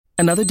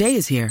Another day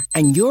is here,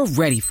 and you're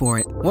ready for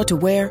it. What to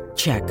wear?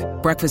 Check.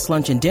 Breakfast,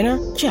 lunch, and dinner?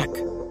 Check.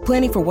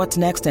 Planning for what's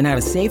next and how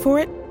to save for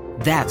it?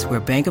 That's where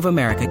Bank of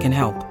America can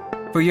help.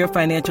 For your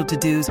financial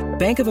to-dos,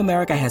 Bank of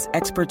America has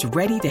experts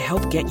ready to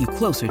help get you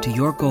closer to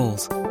your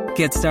goals.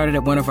 Get started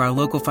at one of our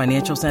local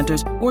financial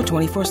centers or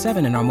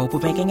 24/7 in our mobile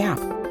banking app.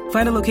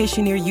 Find a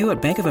location near you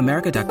at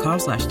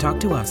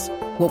bankofamerica.com/talktous.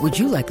 What would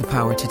you like the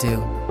power to do?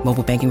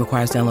 Mobile banking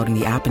requires downloading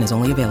the app and is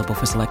only available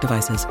for select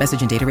devices.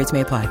 Message and data rates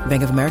may apply.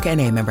 Bank of America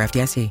N.A., member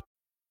FDIC.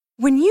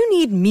 When you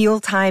need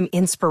mealtime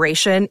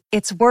inspiration,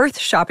 it's worth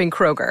shopping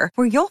Kroger,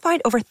 where you'll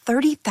find over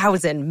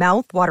 30,000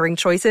 mouth-watering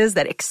choices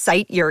that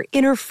excite your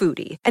inner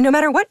foodie. And no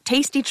matter what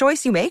tasty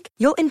choice you make,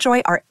 you'll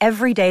enjoy our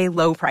everyday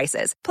low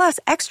prices, plus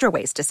extra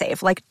ways to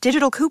save, like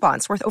digital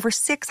coupons worth over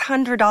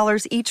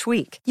 $600 each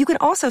week. You can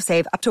also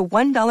save up to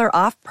 $1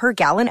 off per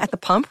gallon at the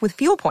pump with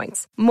fuel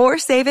points. More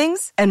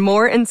savings and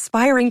more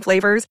inspiring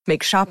flavors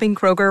make shopping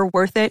Kroger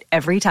worth it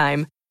every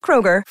time.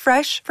 Kroger,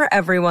 fresh for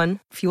everyone.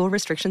 Fuel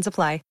restrictions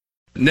apply.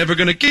 Never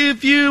gonna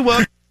give you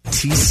up.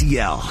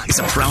 TCL is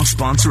a proud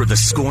sponsor of the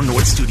Score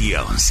North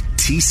Studios.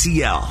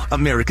 TCL,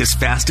 America's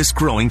fastest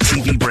growing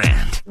TV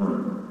brand.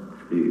 1,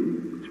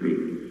 2,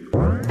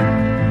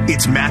 3.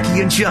 It's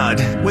Mackie and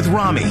Judd with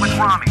Rami. Who's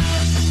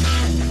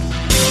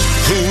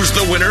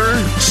the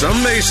winner?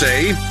 Some may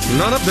say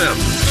none of them.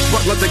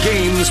 But let the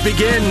games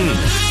begin.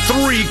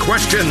 3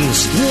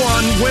 questions,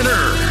 1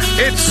 winner.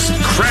 It's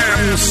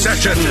Cram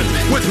Session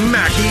with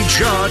Mackie,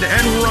 Judd,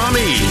 and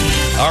Rami.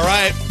 All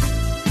right.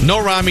 No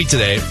Rami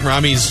today.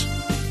 Rami's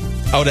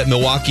out at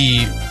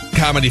Milwaukee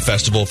Comedy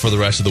Festival for the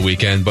rest of the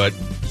weekend, but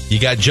you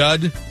got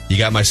Judd, you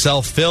got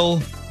myself, Phil,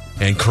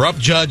 and corrupt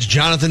judge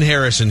Jonathan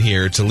Harrison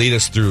here to lead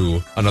us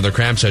through another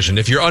Cram Session.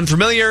 If you're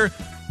unfamiliar,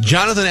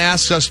 Jonathan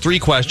asks us 3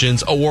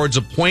 questions, awards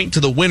a point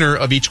to the winner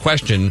of each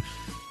question,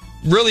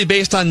 really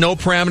based on no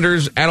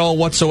parameters at all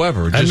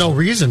whatsoever. And no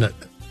reason,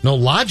 no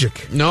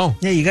logic. No.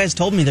 Yeah, you guys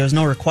told me there was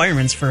no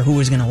requirements for who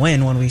was going to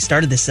win when we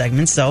started this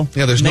segment, so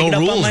yeah, there's no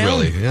rules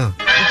really. Own. Yeah.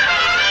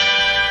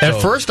 At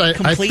first, I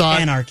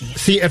thought anarchy.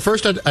 See, at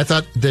first, I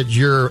thought that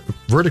your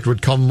verdict would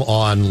come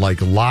on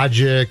like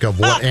logic of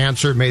what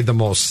answer made the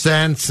most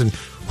sense and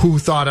who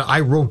thought I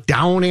wrote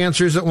down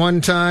answers at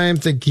one time,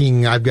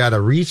 thinking I've got to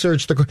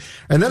research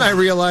and then I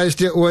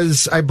realized it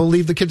was, I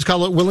believe the kids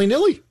call it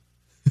willy-nilly.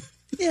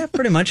 Yeah,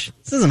 pretty much.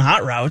 This isn't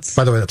Hot Routes.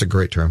 By the way, that's a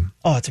great term.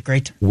 Oh, it's a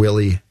great term.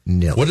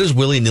 Willy-nilly. What does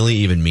willy-nilly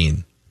even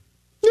mean?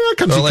 Yeah,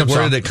 come see, like,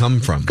 where did it come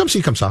from? Come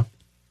see, come saw.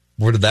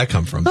 Where did that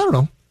come from? I don't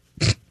know.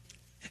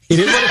 It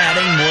is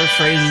adding more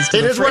phrases to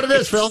it is what it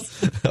is, Phil.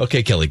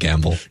 Okay, Kelly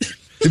Campbell.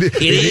 It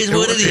is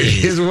what it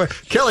is.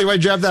 Kelly,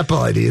 why'd you have that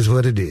ball? It is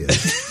what it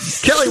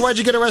is. Kelly, why'd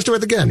you get arrested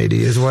with a gun? It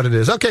is what it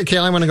is. Okay,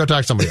 Kelly, I'm going to go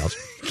talk to somebody else.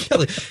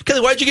 Kelly,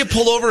 why'd you get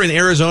pulled over in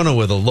Arizona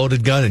with a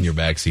loaded gun in your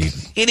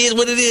backseat? It is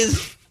what it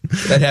is.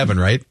 That happened,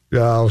 right?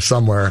 Oh,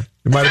 somewhere.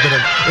 It might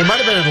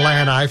have been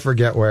Atlanta. I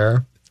forget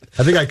where.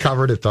 I think I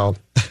covered it, though.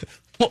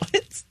 What?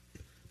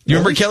 You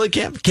remember Kelly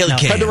Camp? Kelly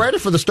Camp. I had to write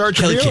it for the Star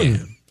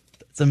Tribune.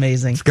 It's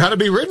amazing. It's got to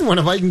be written when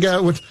if I can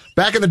get it.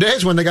 Back in the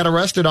days when they got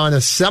arrested on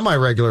a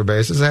semi-regular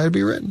basis, it had to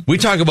be written. We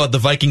talk about the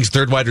Vikings'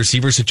 third wide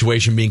receiver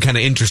situation being kind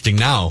of interesting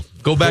now.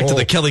 Go back to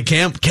the Kelly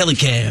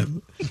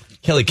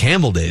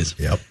Campbell days.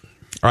 Yep.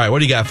 All right, what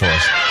do you got for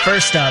us?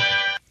 First up,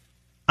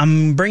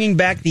 I'm bringing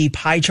back the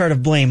pie chart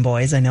of blame,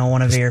 boys. I know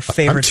one of your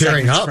favorite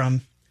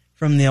segments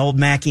from the old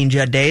Mackie and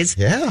Judd days.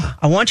 Yeah.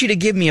 I want you to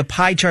give me a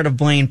pie chart of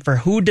blame for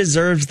who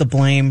deserves the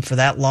blame for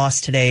that loss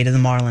today to the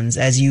Marlins.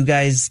 As you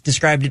guys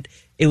described it,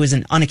 it was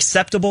an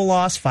unacceptable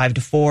loss,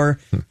 5-4,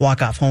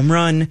 walk-off home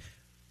run.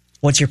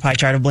 What's your pie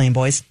chart of blame,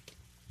 boys?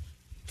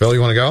 Phil,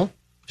 you want to go?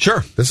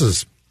 Sure. This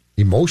is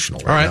emotional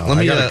right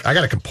now. I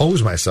got to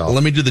compose myself.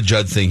 Let me do the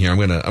Judd thing here. I'm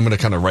gonna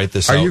kind of write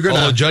this out.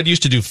 Although Judd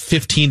used to do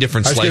 15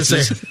 different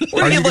slices.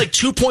 We're going to give like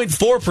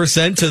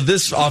 2.4% to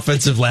this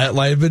offensive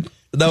lineman.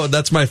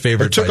 That's my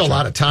favorite. It took a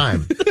lot of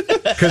time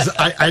because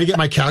I had to get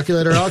my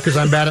calculator out because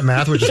I'm bad at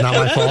math, which is not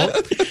my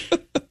fault.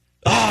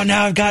 Oh,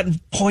 now I've got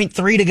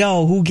 0.3 to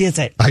go. Who gets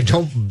it? I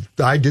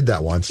did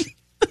that once.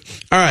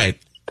 All right.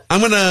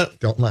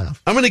 Don't laugh.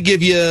 I'm gonna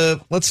give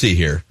you. Let's see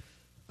here.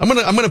 I'm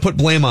gonna put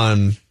blame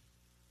on.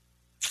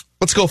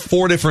 Let's go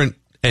 4 different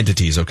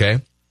entities.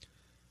 Okay.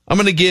 I'm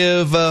gonna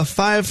give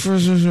 5 for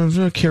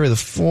carry the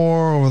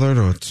 4 over there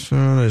to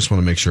 10. I just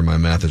want to make sure my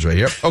math is right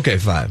here. Okay,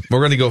 5.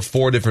 We're gonna go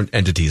 4 different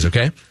entities.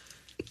 Okay.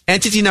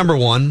 Entity number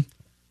 1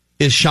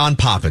 is Sean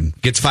Poppen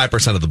gets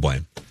 5% of the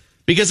blame.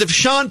 Because if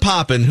Sean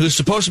Poppen, who's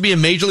supposed to be a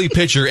major league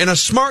pitcher and a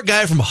smart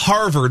guy from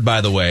Harvard, by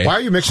the way. Why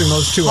are you mixing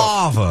those two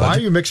up? Why are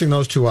you mixing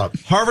those two up?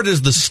 Harvard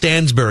is the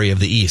Stansbury of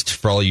the East,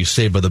 for all you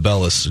Saved by the Bell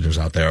listeners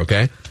out there,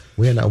 okay?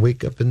 When I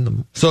wake up in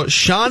the... So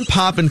Sean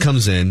Poppen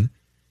comes in,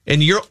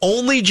 and your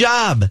only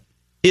job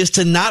is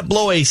to not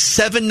blow a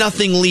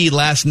 7-0 lead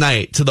last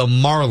night to the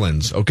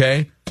Marlins,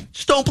 okay?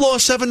 Just don't blow a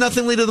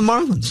 7-0 lead to the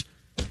Marlins.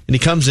 And he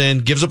comes in,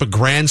 gives up a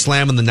grand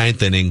slam in the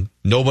 9th inning,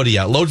 nobody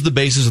out, loads the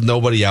bases with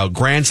nobody out,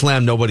 grand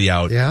slam, nobody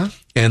out. Yeah.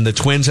 And the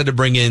Twins had to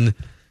bring in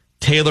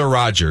Taylor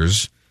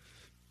Rogers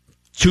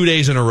 2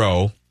 days in a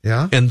row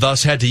Yeah. and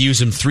thus had to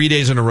use him 3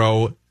 days in a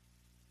row,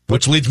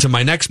 which leads to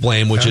my next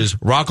blame, which is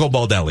Rocco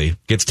Baldelli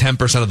gets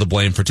 10% of the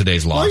blame for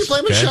today's loss. Why are you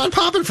blaming Sean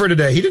Poppen for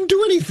today? He didn't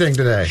do anything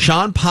today.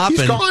 Sean Poppen.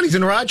 He's gone. He's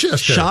in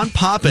Rochester. Sean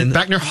Poppen.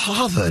 Back near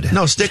Harvard.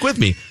 No, stick with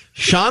me.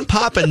 Sean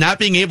Poppen not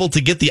being able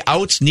to get the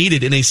outs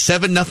needed in a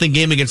 7-0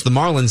 game against the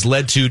Marlins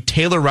led to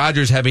Taylor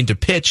Rogers having to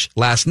pitch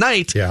last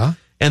night. Yeah.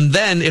 And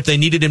then if they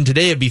needed him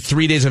today, it'd be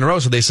 3 days in a row.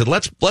 So they said,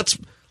 let's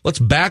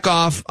back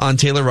off on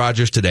Taylor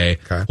Rogers today.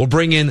 Okay. We'll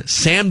bring in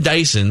Sam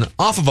Dyson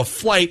off of a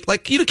flight.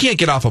 Like, you can't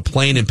get off a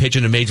plane and pitch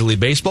in a Major League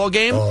Baseball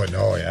game. Oh,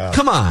 no, yeah.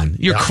 Come on.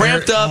 You're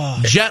cramped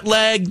up, jet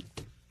lagged.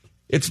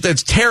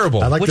 It's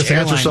terrible. I like this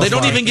answer so They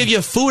don't far. even give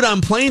you food on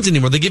planes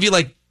anymore. They give you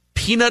like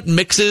peanut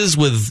mixes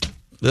with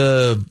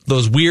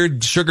those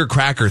weird sugar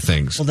cracker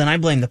things. Well, then I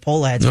blame the poll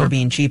lads for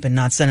being cheap and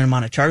not sending them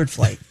on a chartered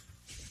flight.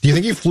 Do you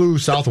think he flew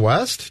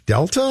Southwest?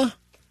 Delta?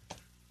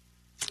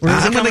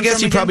 I'm going to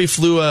guess he probably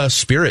flew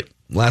Spirit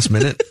last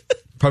minute.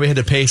 Probably had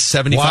to pay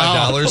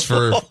 $75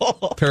 for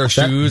a pair of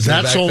shoes.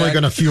 That's only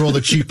going to fuel the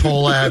cheap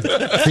poll ad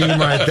theme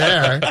right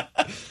there.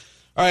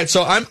 All right,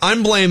 so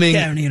I'm blaming.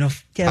 I'm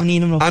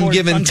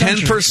giving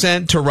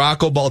 10% to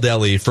Rocco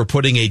Baldelli for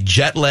putting a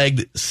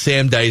jet-lagged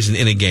Sam Dyson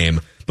in a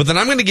game. But then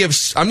I'm going to give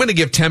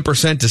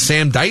 10% to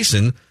Sam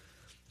Dyson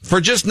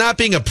for just not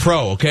being a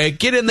pro, okay?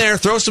 Get in there,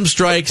 throw some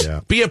strikes,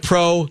 be a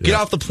pro, get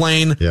off the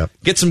plane,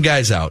 get some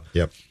guys out.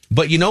 Yep.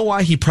 But you know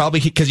why?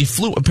 Because he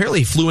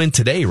flew in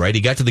today, right?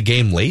 He got to the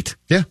game late?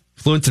 Yeah.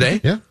 Flew in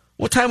today? Yeah.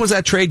 What time was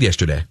that trade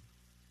yesterday?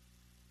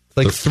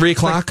 Like 3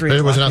 o'clock?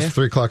 It was enough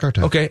 3 o'clock our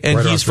time. Okay, and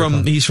Right he's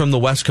from the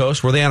West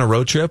Coast. Were they on a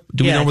road trip?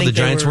 Do we know where the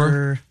Giants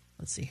were?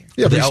 Let's see here.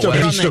 Yeah, but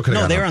he still could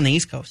have they were on the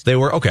East Coast. They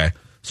were? Okay.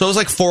 So it was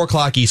like 4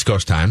 o'clock East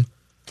Coast time.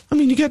 I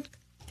mean,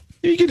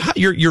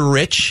 you're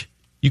rich.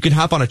 You can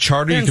hop on a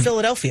charter. They're in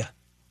Philadelphia.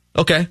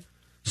 Okay.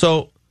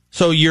 So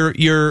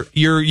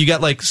you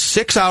got like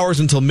 6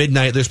 hours until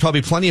midnight. There's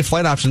probably plenty of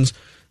flight options.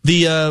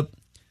 The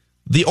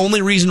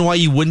only reason why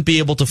you wouldn't be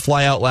able to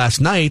fly out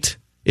last night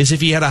is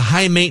if you had a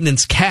high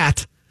maintenance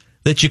cat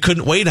that you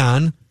couldn't wait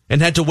on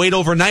and had to wait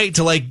overnight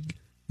to like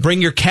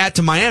bring your cat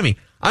to Miami.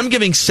 I'm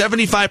giving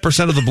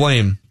 75% of the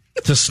blame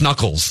to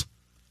Snuckles.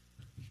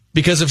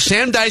 Because if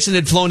Sam Dyson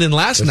had flown in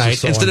last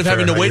night, instead of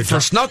having to wait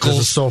for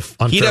Snuckles,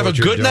 he'd have a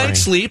good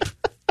night's sleep.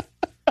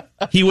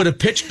 He would have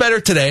pitched better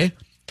today.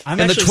 And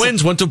the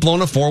Twins wouldn't have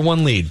blown a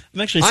 4-1 lead.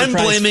 I'm actually surprised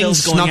blaming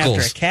Phil's going Snuckles.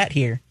 after a cat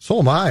here. So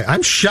am I.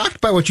 I'm shocked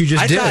by what you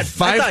just did. I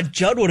thought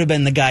Judd would have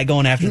been the guy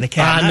going after the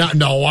cat. I'm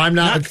not.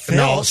 not Phil.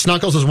 No,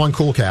 Snuckles is one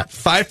cool cat.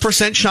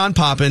 5% Sean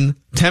Poppen,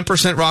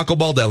 10% Rocco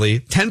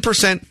Baldelli,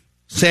 10%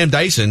 Sam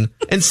Dyson,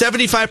 and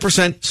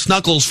 75%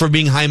 Snuckles for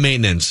being high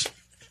maintenance.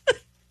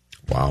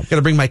 Wow. Got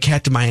to bring my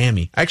cat to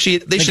Miami. Actually,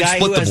 they should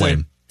split the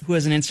blame. Who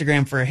has an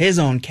Instagram for his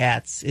own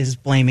cats is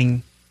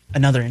blaming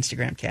another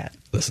Instagram cat.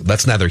 Listen,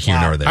 that's neither here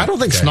nor there. I don't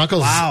think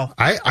Snuckles. Wow.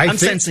 I'm think,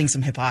 sensing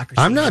some hypocrisy.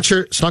 I'm not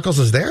sure Snuckles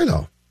is there,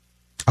 though.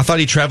 I thought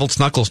he traveled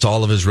Snuckles to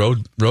all of his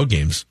road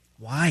games.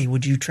 Why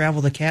would you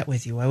travel the cat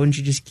with you? Why wouldn't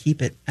you just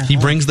keep it at He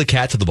home? brings the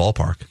cat to the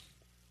ballpark.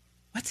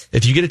 What?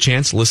 If you get a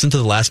chance, listen to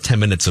the last 10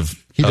 minutes of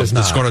the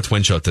Scorno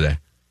Twin Show today.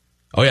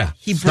 Oh, yeah.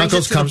 He brings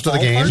Snuckles comes to the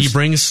game. He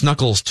brings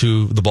Snuckles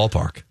to the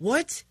ballpark.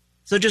 What?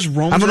 So just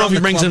roams I don't know if around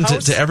he brings him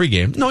to every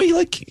game. No,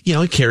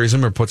 he carries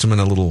him or puts him in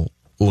a little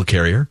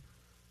carrier.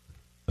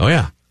 Oh,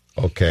 yeah.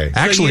 Okay. So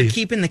Actually, you're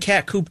keeping the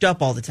cat cooped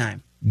up all the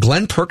time.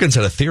 Glenn Perkins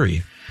had a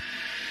theory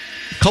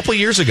a couple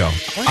years ago.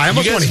 I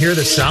almost want to hear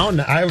the sound.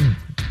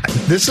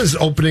 This is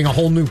opening a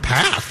whole new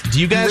path.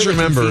 Do you guys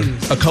remember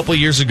a couple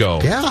years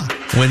ago? Yeah.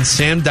 When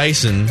Sam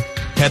Dyson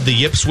had the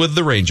yips with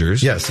the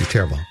Rangers. Yes, he's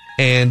terrible.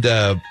 And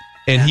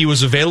he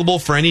was available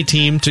for any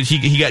team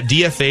he got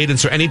DFA'd, and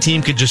so any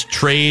team could just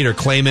trade or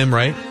claim him,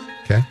 right?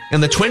 Okay.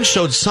 And the Twins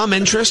showed some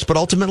interest, but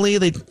ultimately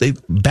they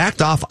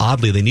backed off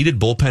oddly. They needed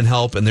bullpen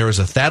help, and there was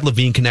a Thad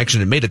Levine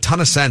connection. It made a ton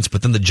of sense,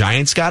 but then the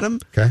Giants got him.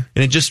 Okay.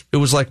 And it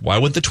was like, why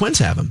wouldn't the Twins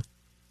have him?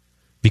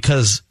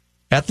 Because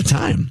at the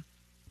time,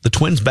 the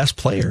Twins' best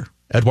player,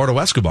 Eduardo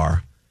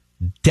Escobar,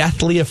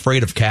 deathly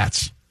afraid of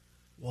cats.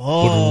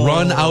 Whoa. Would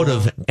run out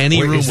of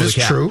any room is with this a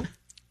cat. true?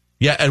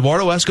 Yeah,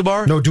 Eduardo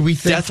Escobar. No, do we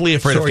think deathly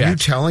afraid so of cats?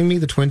 cats? Are you telling me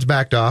the Twins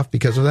backed off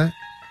because of that?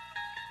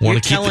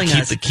 Want to telling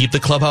us keep the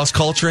clubhouse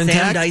culture intact?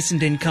 Sam Dyson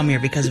didn't come here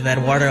because of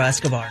Eduardo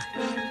Escobar.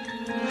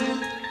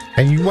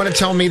 And you want to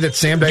tell me that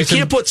Sam Dyson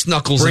You can't put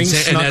Snuckles brings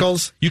and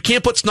Snuckles? you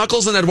can't put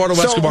Snuckles and Eduardo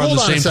Escobar in the hold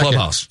on a same second.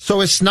 clubhouse.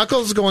 So is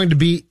Snuckles going to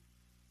be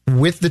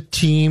with the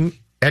team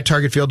at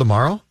Target Field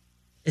tomorrow?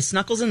 Is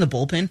Snuckles in the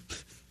bullpen?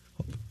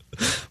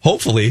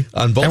 Hopefully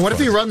on both. And what if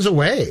he fronts. runs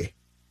away?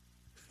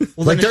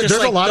 Well, Like then it's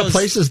there's just a lot of those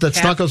places that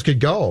Snuckles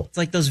could go. It's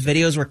like those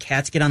videos where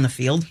cats get on the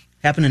field.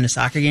 Happened in a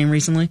soccer game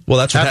recently. Well,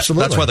 that's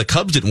Absolutely. why the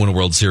Cubs didn't win a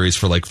World Series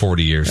for like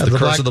 40 years. Yeah, the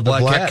curse of the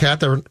black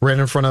cat that ran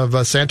in front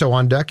of Santo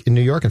on deck in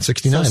New York in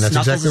 '69. So That's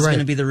Snuckles exactly is right. going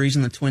to be the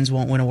reason the Twins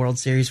won't win a World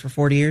Series for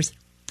 40 years.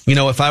 You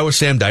know, if I was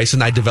Sam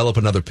Dyson, I'd develop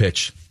another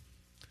pitch.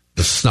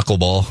 The Snuckle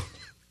ball.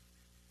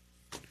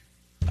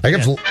 I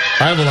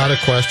have a lot of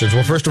questions.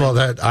 Well, first of all,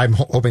 that I'm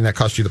hoping that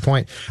cost you the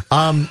point.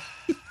 I've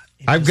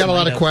got a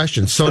lot of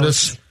questions. So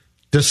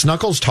Does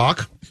Snuggles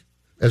talk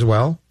as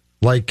well?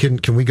 Like, can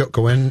we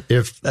go in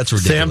if That's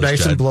ridiculous, Sam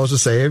Dyson Chad. blows a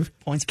save?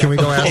 Points Can we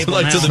go back ask on the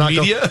table to the now.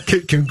 media?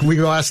 Can we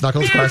go ask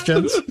Snuggles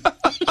questions?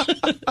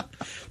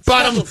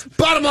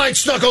 Bottom line,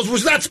 Snuggles,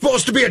 was that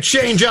supposed to be a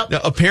changeup?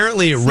 Now,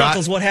 apparently,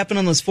 Snuggles, what happened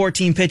on those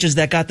 14 pitches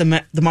that got the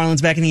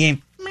Marlins back in the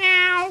game?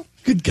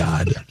 Good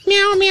God.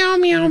 Meow, meow,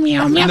 meow,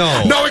 meow, meow.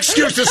 No. No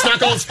excuses,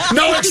 Snuggles.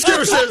 No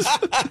excuses.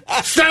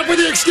 Stop with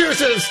the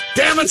excuses.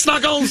 Damn it,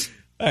 Snuggles.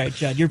 All right,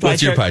 Judd, your pie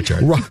What's your pie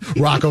chart?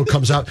 Rocco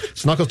comes out.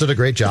 Snuggles did a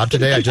great job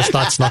today. I just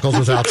thought Snuggles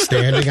was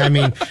outstanding.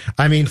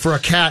 I mean, for a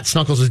cat,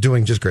 Snuggles is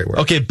doing just great work.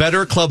 Okay,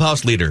 better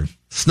clubhouse leader,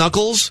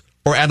 Snuggles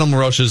or Adam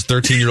LaRoche's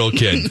 13-year-old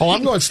kid? Oh,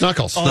 I'm going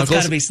Snuggles. Oh, it's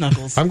got to be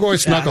Snuggles. I'm going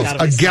Snuggles. Yeah,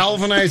 gotta A be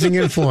galvanizing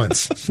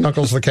influence.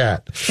 Snuggles the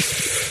cat.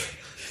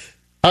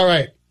 All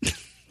right.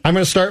 I'm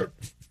going to start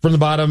from the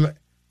bottom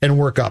and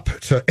work up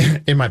to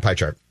in my pie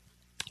chart,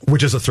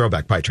 which is a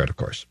throwback pie chart, of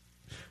course.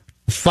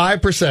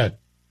 5%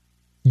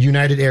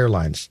 United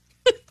Airlines.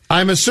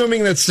 I'm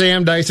assuming that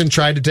Sam Dyson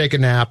tried to take a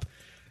nap.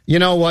 You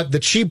know what? The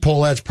cheap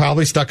Polettes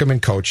probably stuck him in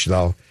coach,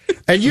 though.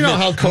 And you know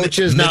how coach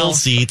is now. Middle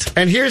seat.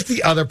 And here's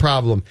the other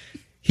problem.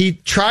 He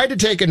tried to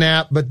take a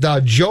nap, but the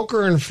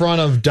joker in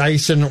front of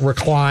Dyson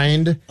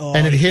reclined,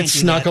 and it you hit can't do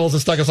Snuggles,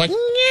 and Snuggles like,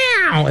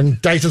 meow,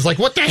 and Dyson's like,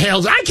 what the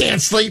hell? I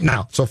can't sleep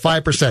now. So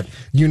 5%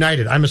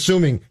 United. I'm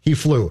assuming he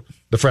flew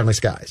the friendly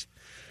skies.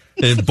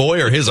 And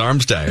boy, are his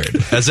arms tired,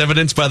 as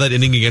evidenced by that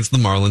inning against the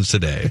Marlins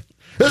today.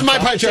 This is my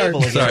pie chart.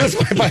 table again. This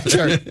is my pie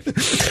chart.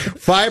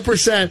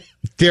 5%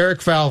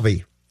 Derek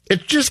Falvey.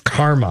 It's just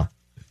karma.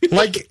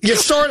 Like you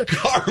sort of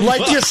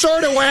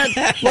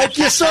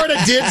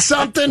did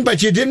something,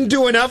 but you didn't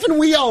do enough, and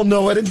we all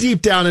know it. And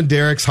deep down in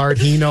Derek's heart,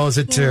 he knows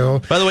it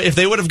too. By the way, if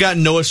they would have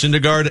gotten Noah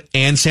Syndergaard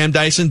and Sam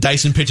Dyson,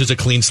 Dyson pitches a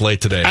clean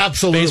slate today.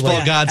 Absolutely.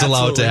 Baseball gods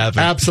allow it to happen.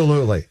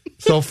 Absolutely.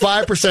 So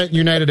 5%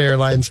 United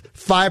Airlines,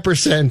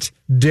 5%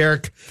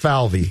 Derek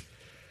Falvey,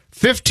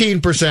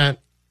 15%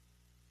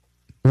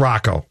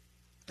 Rocco.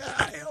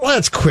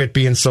 Let's quit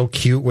being so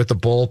cute with the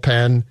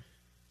bullpen.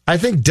 I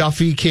think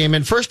Duffy came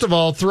in. First of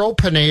all, throw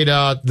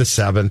Pineda the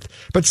 7th.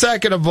 But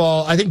second of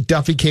all, I think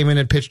Duffy came in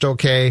and pitched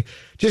okay.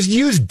 Just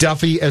use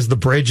Duffy as the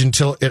bridge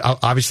until it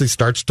obviously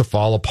starts to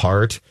fall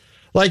apart.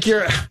 Like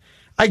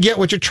I get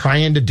what you're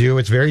trying to do.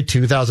 It's very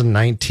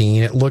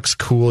 2019. It looks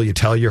cool. You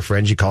tell your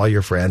friends, you call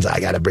your friends, I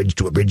got a bridge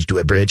to a bridge to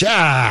a bridge.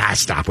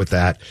 Stop with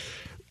that.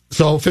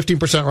 So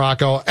 15%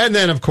 Rocco. And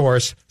then, of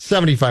course,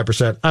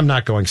 75%. I'm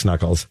not going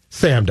Snuggles.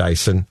 Sam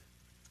Dyson.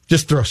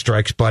 Just throw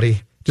strikes,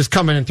 buddy. Just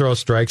come in and throw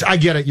strikes. I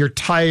get it. You're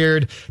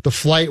tired. The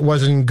flight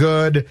wasn't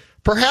good.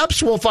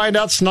 Perhaps we'll find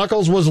out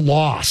Snuggles was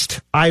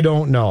lost. I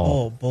don't know.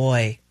 Oh,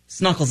 boy.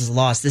 Snuggles is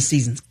lost. This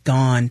season's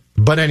gone.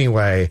 But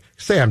anyway,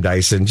 Sam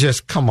Dyson,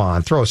 just come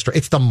on, throw a strike.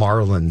 It's the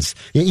Marlins.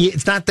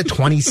 It's not the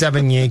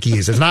 27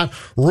 Yankees. It's not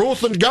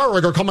Ruth and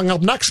Gallagher coming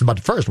up next. But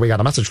first, we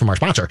got a message from our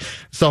sponsor.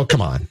 So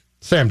come on.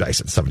 Sam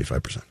Dyson,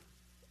 75%.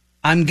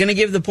 I'm going to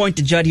give the point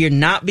to Judd here,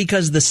 not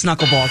because of the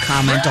Snuckleball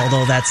comment,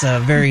 although that's a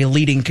very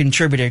leading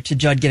contributor to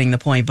Judd getting the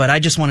point, but I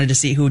just wanted to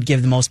see who would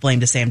give the most blame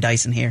to Sam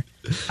Dyson here.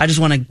 I just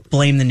want to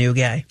blame the new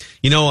guy.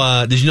 You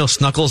know, did you know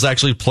Snuggles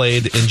actually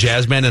played in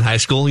jazz band in high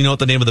school? You know what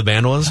the name of the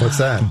band was? What's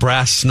that?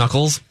 Brass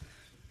Snuggles.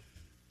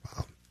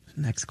 Wow.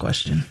 Next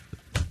question.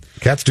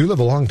 Cats do live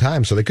a long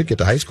time, so they could get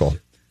to high school.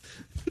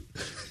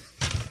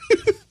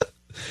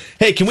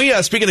 Hey, can we,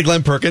 speaking of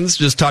Glenn Perkins,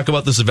 just talk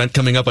about this event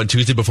coming up on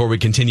Tuesday before we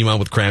continue on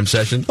with Cram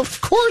Session? Of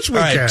course we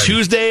All right, can.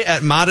 Tuesday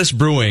at Modest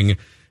Brewing.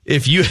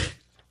 If you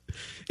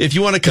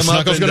want to come up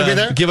Snuggles gonna be and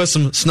there? give us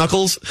some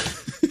Snuggles.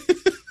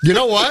 You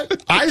know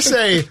what? I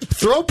say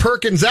throw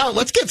Perkins out.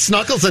 Let's get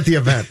Snuggles at the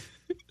event.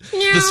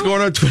 The Score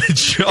North Twin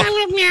Show.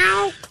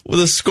 Well,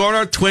 the Score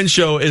North Twin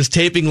Show is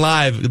taping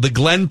live the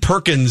Glenn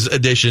Perkins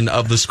edition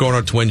of the Score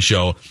North Twin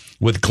Show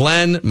with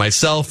Glenn,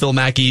 myself, Phil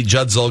Mackey,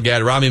 Judd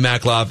Zolgad, Rami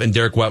Makloff, and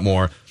Derek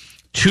Wetmore.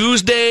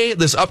 Tuesday,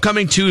 this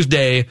upcoming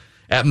Tuesday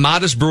at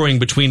Modest Brewing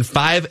between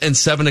 5 and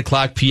 7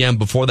 o'clock p.m.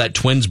 before that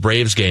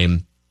Twins-Braves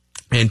game.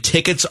 And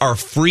tickets are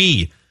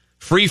free.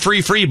 Free,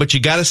 but you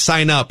got to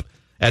sign up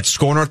at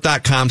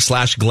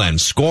scorenorth.com/Glenn.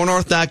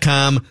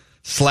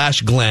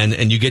 Scorenorth.com/Glenn.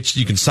 And you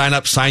can sign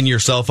up, sign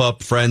yourself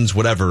up, friends,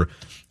 whatever.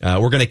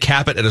 We're going to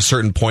cap it at a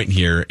certain point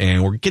here,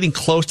 and we're getting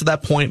close to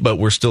that point, but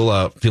we're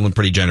still feeling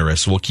pretty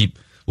generous. We'll keep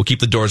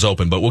the doors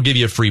open, but we'll give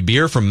you a free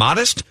beer from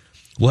Modest.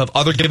 We'll have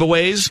other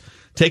giveaways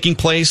taking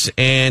place,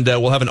 and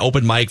we'll have an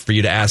open mic for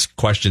you to ask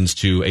questions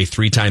to a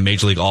 3-time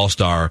Major League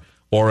All-Star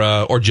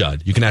or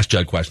Judd. You can ask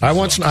Judd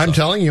questions. I'm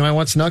telling you, I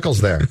want Snuggles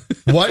there.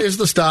 What is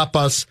to stop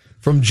us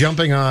from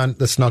jumping on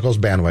the Snuggles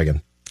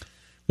bandwagon?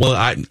 Well,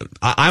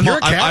 I've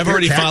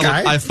already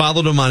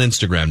followed him on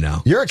Instagram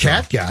now. You're a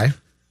cat guy.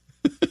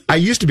 I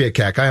used to be a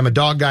cat guy. I'm a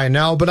dog guy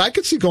now, but I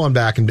could see going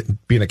back and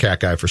being a cat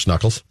guy for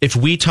Snuggles. If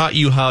we taught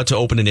you how to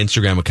open an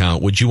Instagram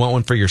account, would you want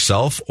one for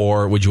yourself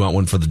or would you want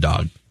one for the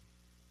dog?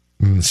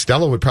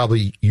 Stella would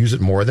probably use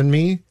it more than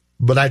me,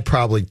 but I'd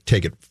probably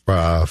take it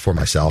for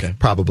myself. Okay.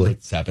 Probably.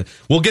 Let's happen.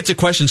 We'll get to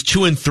questions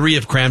 2 and 3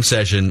 of Cram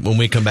Session when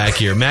we come back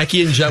here.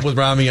 Mackie and Judd with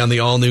Rami on the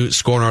all-new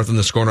Score North and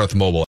the Score North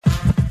mobile.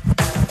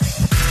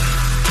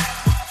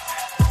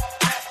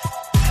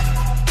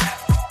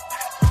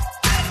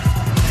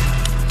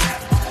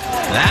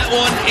 That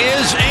one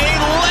is a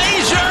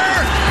laser,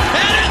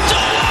 and it's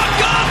a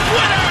walk-off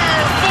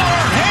winner for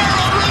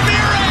Harold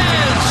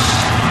Ramirez.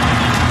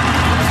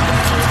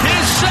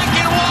 His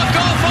second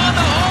walk-off on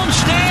the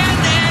homestand,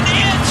 and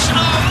it's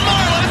a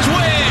Marlins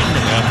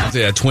win.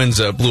 Yeah, Twins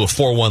blew a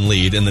 4-1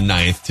 lead in the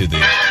ninth to the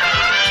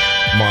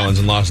Marlins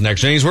and lost in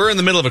extra innings. We're in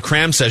the middle of a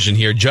cram session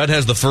here. Judd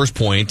has the first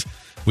point.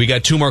 We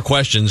got 2 more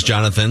questions.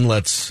 Jonathan,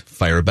 let's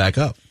fire it back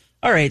up.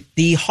 All right,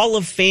 the Hall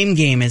of Fame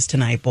game is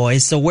tonight,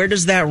 boys. So where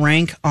does that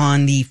rank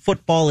on the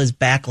football is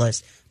back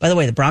list? By the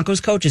way, the Broncos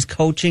coach is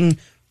coaching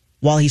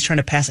while he's trying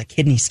to pass a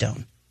kidney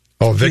stone.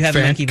 Oh, Vic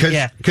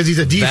Fangio? Because he's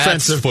a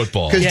defensive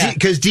football.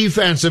 Because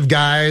defensive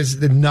guys,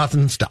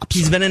 nothing stops.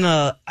 He's been in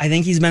I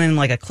think he's been in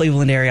like a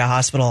Cleveland area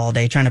hospital all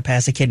day trying to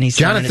pass a kidney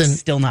stone, and it's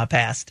still not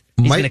passed.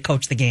 He's going to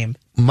coach the game.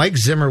 Mike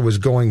Zimmer was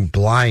going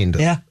blind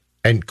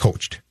and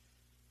coached.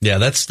 Yeah,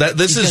 these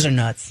guys are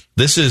nuts.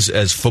 This is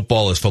as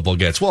football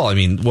gets. Well, I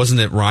mean, wasn't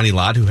it Ronnie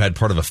Lott who had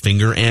part of a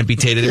finger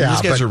amputated? Yeah,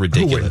 these guys are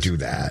ridiculous. Who wouldn't do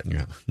that?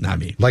 Yeah, not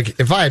me. Like,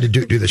 if I had to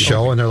do the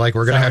show and they're like,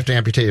 we're going to have to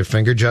amputate your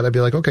finger, Judd, I'd be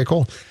like, okay,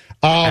 cool.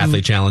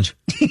 Athlete challenge.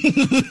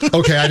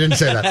 Okay, I didn't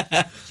say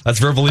that. That's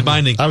verbally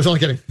binding. I was only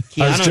kidding.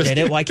 Keanu did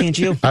it. Why can't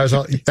you?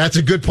 That's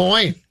a good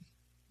point.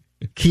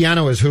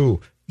 Keanu is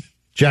who?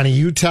 Johnny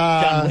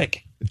Utah?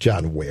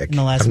 John Wick. In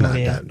the last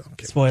movie.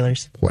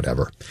 Spoilers.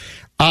 Whatever.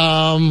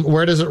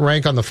 Where does it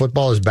rank on the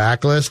football is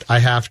back list? I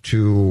have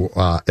to,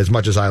 as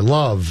much as I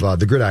love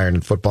the gridiron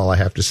in football, I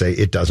have to say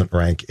it doesn't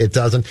rank. It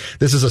doesn't.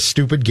 This is a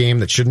stupid game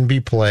that shouldn't be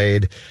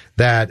played.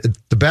 That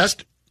the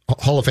best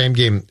Hall of Fame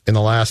game in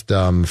the last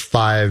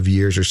 5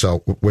 years or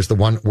so was the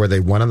one where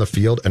they went on the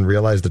field and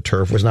realized the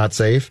turf was not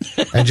safe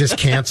and just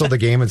canceled the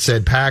game and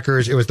said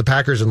Packers. It was the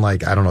Packers and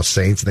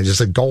Saints, and they just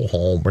said, go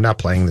home. We're not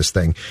playing this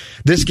thing.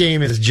 This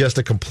game is just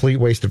a complete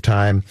waste of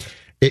time.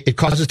 It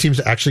causes teams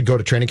to actually go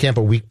to training camp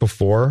a week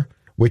before,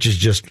 which is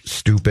just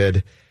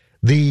stupid.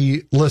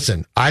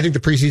 Listen, I think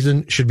the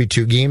preseason should be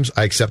 2 games.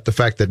 I accept the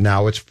fact that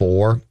now it's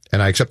 4,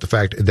 and I accept the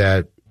fact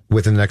that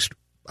within the next,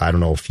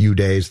 a few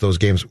days, those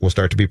games will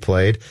start to be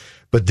played.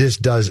 But this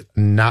does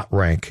not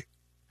rank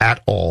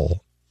at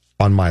all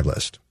on my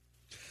list.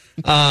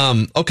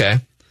 Okay.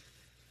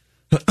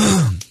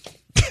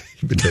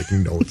 You've been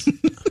taking notes.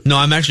 No,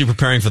 I'm actually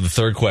preparing for the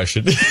third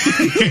question.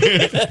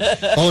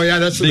 Oh, yeah,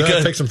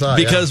 that takes some thought.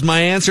 Because my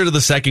answer to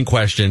the second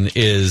question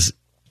is,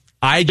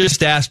 I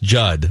just asked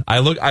Judd. I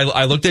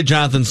looked at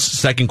Jonathan's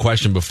second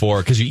question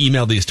before because you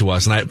emailed these to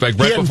us, and right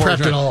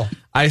before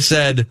I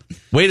said,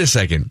 "Wait a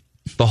second,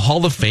 the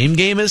Hall of Fame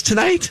game is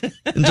tonight?"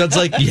 And Judd's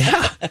like,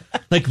 "Yeah,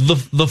 like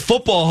the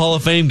football Hall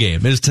of Fame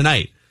game is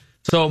tonight."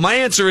 So my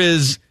answer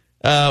is,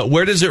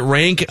 where does it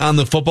rank on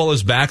the football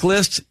is back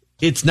list?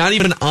 It's not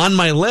even on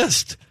my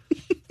list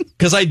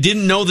because I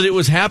didn't know that it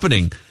was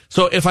happening.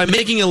 So if I'm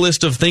making a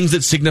list of things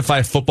that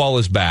signify football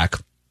is back,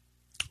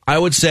 I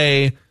would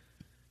say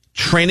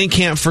training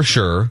camp for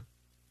sure.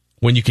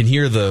 When you can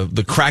hear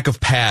the crack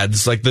of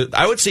pads,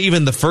 I would say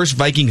even the first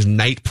Vikings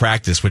night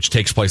practice, which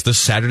takes place this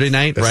Saturday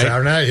night, right?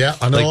 Saturday night, yeah.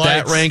 Under the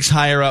lights. That ranks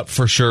higher up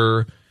for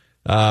sure.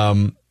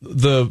 Once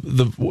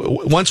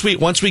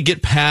we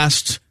get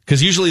past,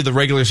 because usually the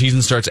regular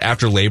season starts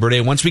after Labor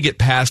Day. Once we get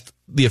past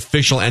the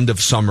official end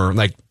of summer,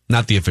 like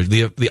not the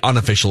official, the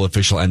unofficial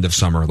official end of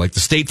summer, like the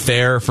state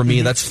fair for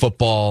me, that's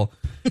football.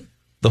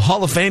 The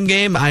Hall of Fame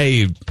game,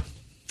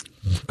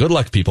 good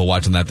luck people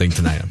watching that thing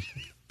tonight.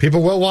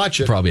 People will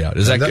watch it. Probably out.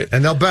 Is that good?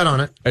 And they'll bet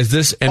on it. Is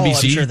this NBC? Oh, I'm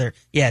sure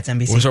it's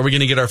NBC. So are we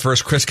going to get our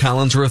first Chris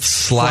Collinsworth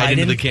slide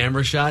into the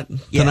camera shot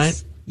tonight?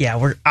 Yes. Yeah,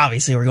 we're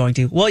going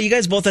to. Well, you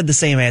guys both had the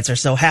same answer,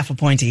 so half a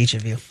point to each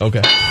of you.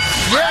 Okay.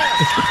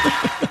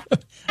 I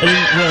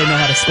didn't really know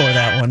how to score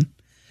that one.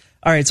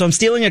 All right, so I'm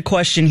stealing a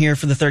question here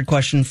for the third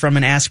question from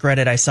an Ask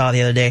Reddit I saw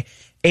the other day.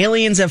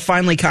 Aliens have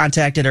finally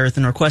contacted Earth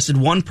and requested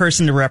one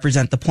person to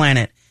represent the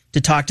planet to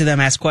talk to them,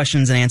 ask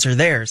questions, and answer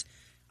theirs.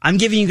 I'm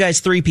giving you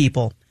guys 3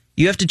 people.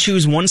 You have to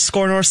choose one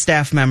SKOR North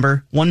staff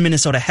member, one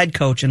Minnesota head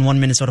coach, and one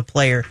Minnesota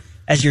player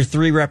as your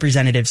 3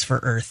 representatives for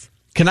Earth.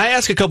 Can I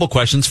ask a couple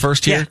questions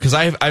first here? Because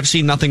I've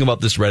seen nothing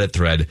about this Reddit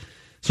thread.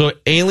 So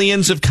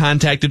aliens have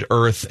contacted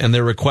Earth, and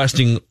they're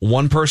requesting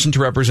one person to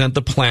represent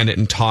the planet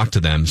and talk to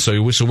them. So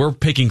we're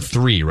picking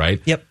 3,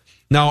 right? Yep.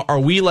 Now, are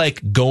we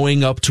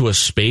going up to a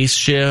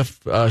spaceship?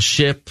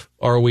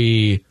 Are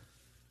we...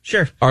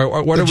 Sure.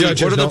 What are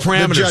the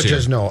parameters the judge here?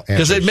 Has no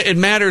because it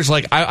matters.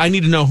 I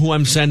need to know who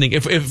I'm sending.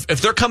 If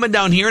they're coming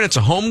down here and it's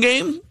a home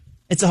game,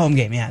 it's a home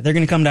game. Yeah, they're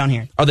going to come down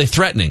here. Are they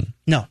threatening?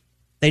 No,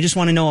 they just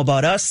want to know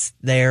about us.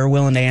 They're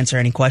willing to answer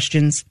any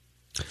questions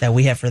that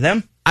we have for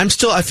them. I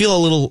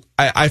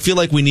feel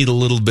like we need a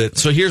little bit.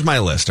 So here's my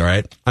list. All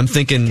right, I'm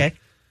thinking. Okay.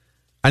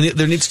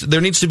 There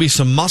needs to be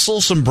some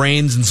muscle, some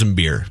brains, and some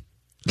beer.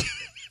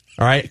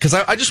 All right, because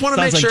I just want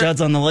to make sure. Sounds like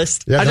Judd's on the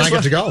list. Yeah, I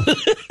get to go.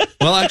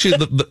 Well, actually,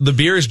 the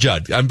beer is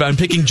Judd. I'm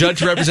picking Judd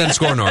to represent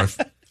SKOR North.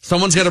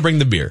 Someone's got to bring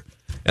the beer,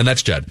 and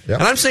that's Judd. Yep.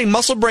 And I'm saying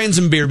muscle, brains,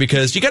 and beer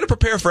because you got to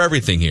prepare for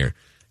everything here.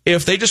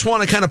 If they just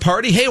want to kind of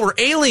party, hey, we're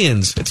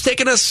aliens. It's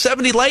taken us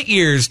 70 light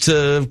years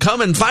to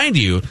come and find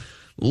you.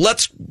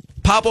 Let's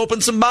pop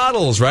open some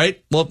bottles,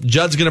 right? Well,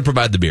 Judd's going to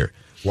provide the beer.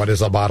 What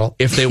is a bottle?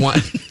 If they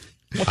want...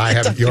 I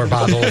have your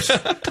bottles.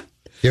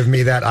 Give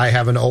me that. I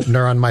have an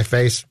opener on my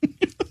face.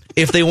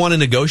 If they want to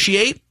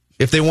negotiate,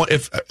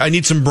 if I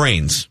need some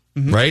brains,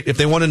 right? If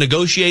they want to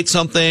negotiate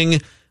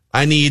something,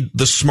 I need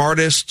the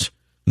smartest,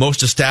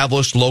 most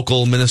established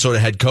local Minnesota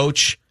head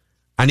coach.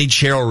 I need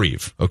Cheryl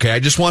Reeve. Okay, I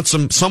just want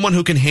someone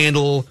who can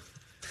handle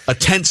a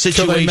tense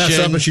situation. So they mess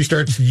up and she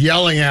starts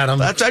yelling at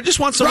him. I just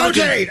want someone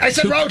rotate.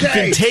 Who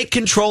can take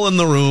control in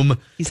the room.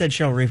 He said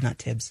Cheryl Reeve, not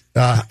Tibbs.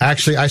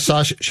 Actually, I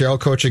saw Cheryl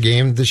coach a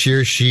game this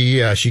year.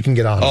 She can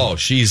get on. Oh,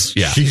 she's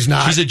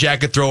not. She's a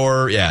jacket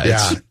thrower.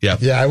 Yeah.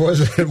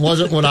 It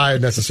wasn't what I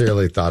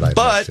necessarily thought I'd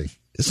But see.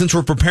 Since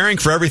we're preparing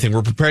for everything,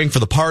 we're preparing for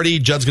the party.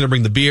 Judd's going to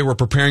bring the beer. We're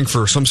preparing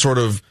for some sort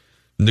of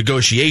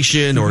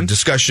negotiation or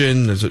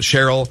discussion.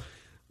 Cheryl,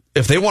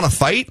 if they want to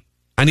fight,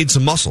 I need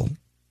some muscle.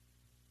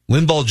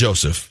 Linval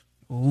Joseph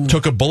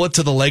took a bullet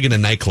to the leg in a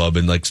nightclub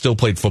and still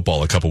played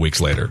football a couple weeks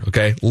later.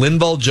 Okay,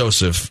 Linval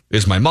Joseph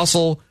is my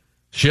muscle.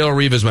 Cheryl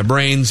Reeve is my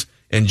brains,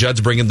 and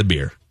Judd's bringing the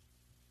beer.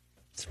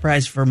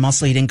 Surprised for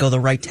muscle he didn't go the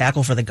right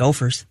tackle for the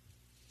Gophers.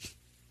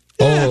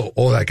 Yeah.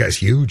 Oh, that guy's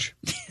huge.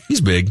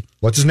 He's big.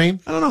 What's his name?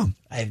 I don't know.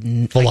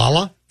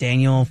 Falala?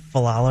 Daniel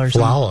Falala or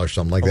something. Falala or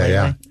something like that,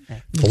 yeah.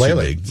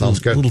 Falele. Sounds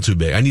good. A little too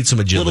big. I need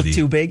some agility. A little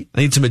too big? I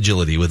need some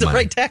agility with the my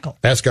right tackle.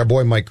 Ask our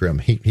boy Mike Grimm.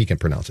 He can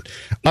pronounce it.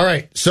 All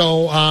right.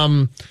 So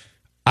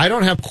I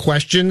don't have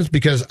questions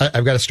because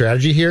I've got a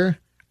strategy here.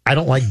 I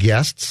don't like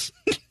guests.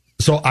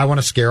 So I want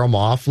to scare them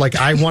off.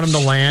 I want them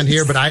to land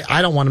here, but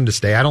I don't want them to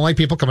stay. I don't like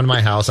people coming to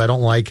my house. I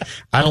don't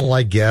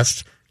like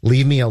guests.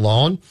 Leave me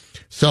alone.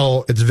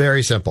 So it's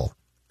very simple.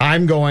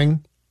 I'm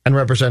going and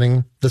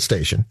representing the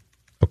station.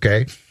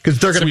 Okay? Because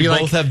they're going to be like...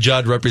 we both have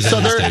Judd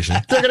representing the station.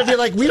 They're going to be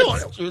like, we're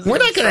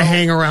not going to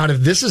hang around if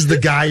this is the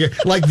guy.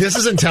 This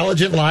is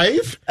Intelligent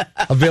Life.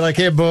 I'll be like,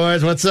 hey,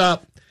 boys, what's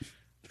up?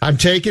 I'm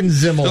taking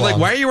Zim along. They're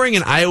like, why are you wearing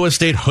an Iowa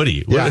State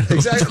hoodie? Yeah,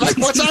 exactly.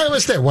 What's Iowa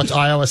State? What's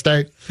Iowa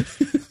State?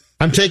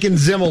 I'm taking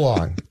Zim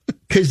along.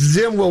 Because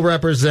Zim will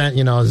represent,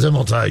 Zim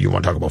will tell you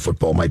want to talk about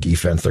football, my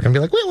defense. They're going to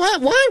be like, wait,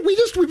 what?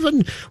 We've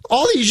been,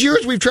 all these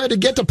years we've tried to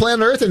get to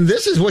planet Earth, and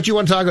this is what you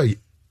want to talk about.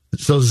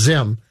 So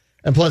Zim,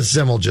 and plus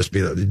Zim will just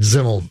be,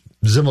 Zim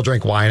will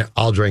drink wine,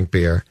 I'll drink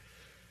beer.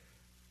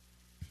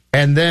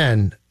 And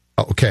then,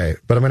 okay,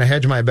 but I'm going to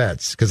hedge my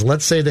bets, because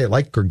let's say they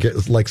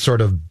get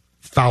sort of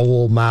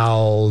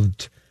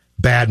foul-mouthed,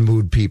 bad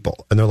mood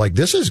people. And they're like,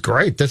 this is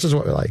great. This is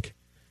what we like.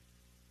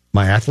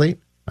 My athlete,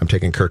 I'm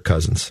taking Kirk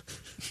Cousins.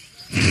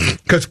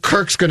 Because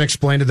Kirk's going to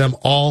explain to them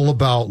all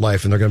about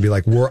life, and they're going to be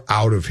like, we're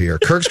out of here.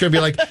 Kirk's going to be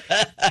like,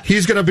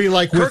 he's going to be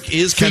like, Kirk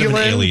is kind of an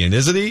alien,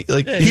 isn't he?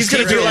 He's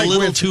going to be a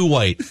little too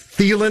white.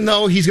 Thielen,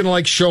 though, he's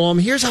going to show them,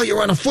 here's how you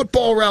run a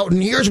football route,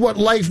 and here's what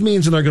life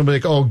means. And they're going to be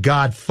like, oh,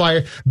 God,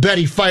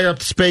 Betty, fire up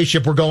the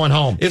spaceship. We're going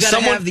home. You got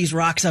to have these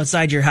rocks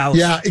outside your house.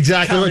 Yeah,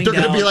 exactly. They're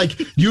going to be like,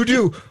 you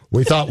do.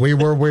 We thought we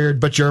were weird,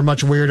 but you're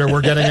much weirder.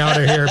 We're getting out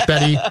of here.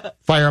 Betty,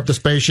 fire up the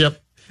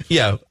spaceship.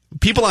 Yeah.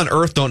 People on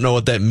Earth don't know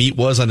what that meat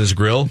was on his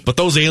grill, but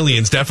those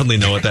aliens definitely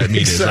know what that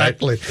meat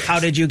exactly. is, right?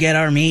 How did you get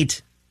our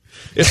meat?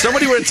 If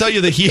somebody were to tell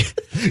you that you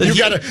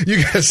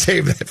gotta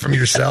save that from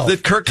yourself.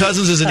 That Kirk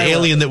Cousins is an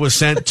alien that was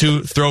sent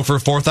to throw for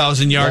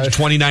 4,000 yards, right,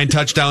 29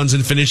 touchdowns,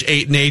 and finish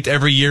 8-8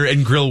 every year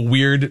and grill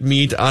weird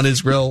meat on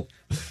his grill.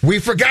 We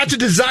forgot to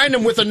design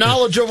him with the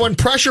knowledge of when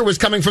pressure was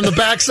coming from the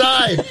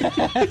backside.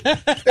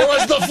 It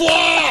was the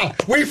flaw.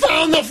 We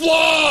found the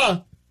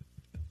flaw.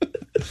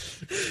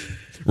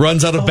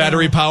 Runs out of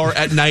battery power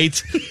at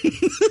night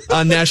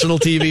on national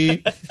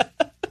TV.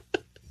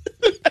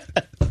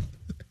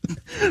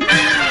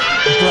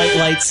 Bright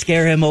lights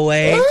scare him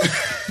away. All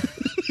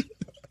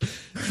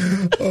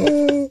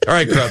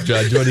right, Crop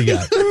Judge, what do you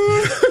got?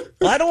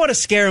 Well, I don't want to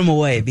scare him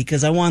away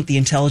because I want the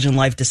Intelligent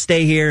Life to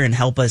stay here and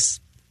help us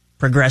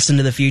progress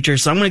into the future.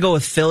 So I'm going to go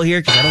with Phil here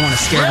because I don't want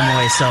to scare him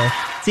away. So it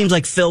seems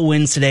like Phil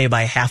wins today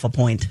by half a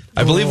point.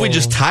 I believe we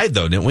just tied,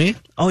 though, didn't we?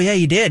 Oh, yeah,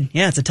 you did.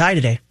 Yeah, it's a tie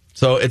today.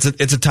 So it's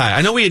a tie.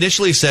 I know we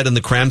initially said in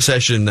the Cram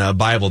Session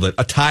Bible that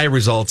a tie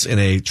results in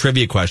a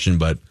trivia question,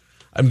 but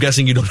I'm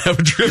guessing you don't have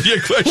a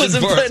trivia question. I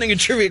wasn't planning a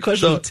trivia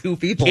question with two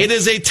people. It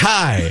is a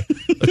tie.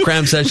 A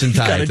Cram Session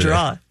tie. Got to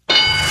draw. Yeah,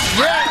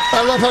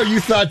 I love how you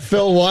thought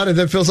Phil won, and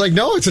then Phil's like,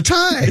 "No, it's a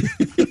tie."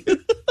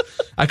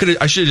 I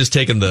should have just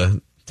taken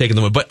the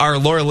win. But our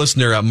loyal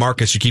listener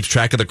Marcus, who keeps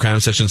track of the Cram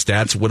Session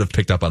stats, would have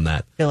picked up on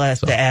that. He'll have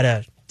to add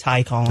a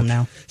tie column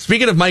now.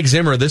 Speaking of Mike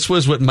Zimmer, this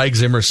was what Mike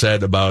Zimmer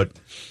said about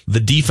the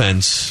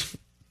defense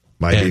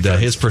and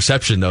his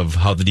perception of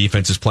how the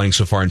defense is playing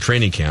so far in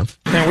training camp.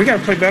 Man, we got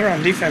to play better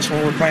on defense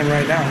when we're playing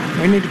right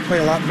now. We need to play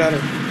a lot better.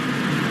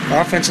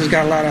 Our offense has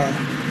got a lot of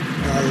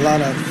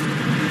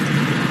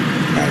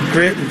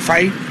grit and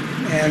fight,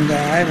 and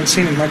I haven't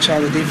seen much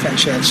out of the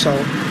defense yet. So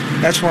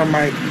that's where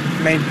my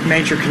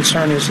major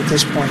concern is at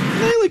this point.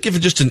 I like if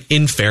it's just an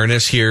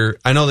unfairness here.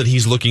 I know that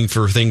he's looking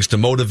for things to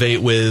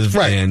motivate with,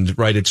 right. And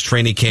it's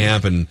training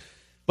camp,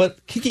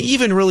 but can you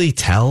even really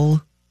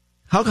tell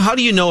How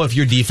do you know if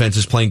your defense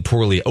is playing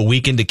poorly a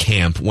week into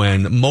camp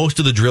when most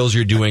of the drills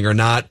you're doing are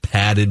not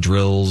padded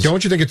drills?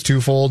 Don't you think it's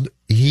twofold?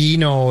 He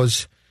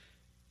knows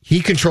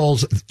he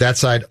controls that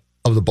side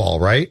of the ball,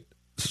 right?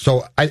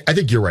 So I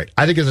think you're right.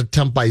 I think it's an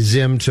attempt by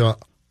Zim to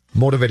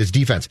motivate his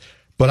defense.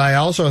 But I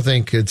also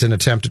think it's an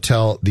attempt to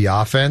tell the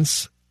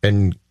offense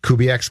and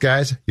Kubiak's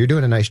guys, you're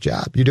doing a nice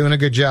job. You're doing a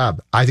good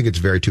job. I think it's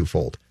very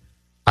twofold.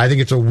 I think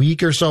it's a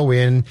week or so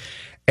in.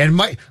 And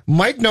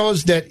Mike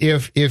knows that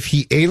if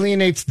he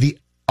alienates the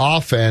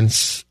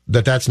offense,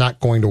 that's not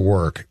going to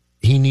work.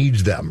 He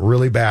needs them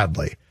really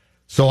badly.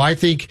 So I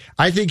think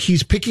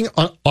he's picking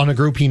on a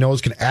group he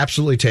knows can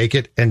absolutely take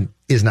it and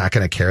is not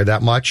going to care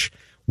that much,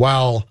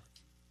 while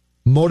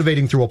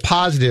motivating through a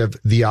positive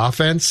the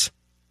offense.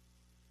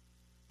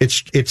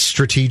 It's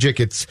strategic.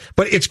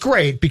 But it's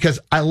great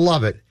because I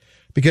love it.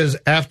 Because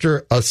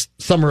after a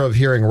summer of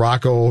hearing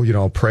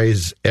Rocco,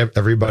 praise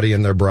everybody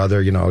and their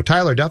brother,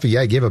 Tyler Duffy,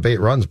 he gave up 8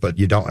 runs, but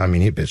he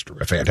pitched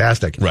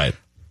fantastic. Right.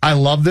 I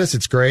love this.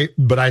 It's great,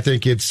 but I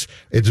think it's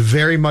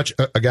very much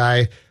a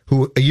guy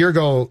who a year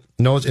ago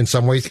knows in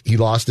some ways he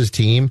lost his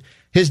team.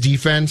 His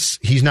defense,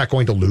 he's not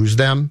going to lose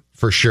them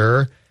for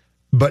sure.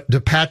 But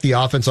to pat the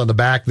offense on the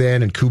back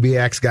then and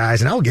Kubiak's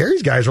guys and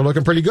Gary's guys are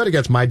looking pretty good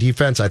against my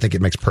defense, I think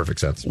it makes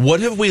perfect sense. What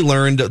have we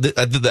learned?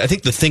 I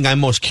think the thing I'm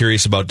most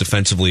curious about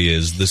defensively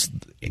is this.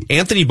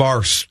 Anthony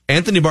Barr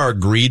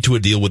agreed to a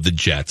deal with the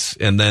Jets,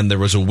 and then there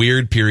was a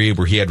weird period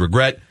where he had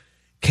regret,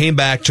 came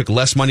back, took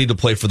less money to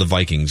play for the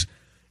Vikings.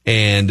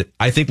 And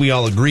I think we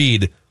all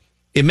agreed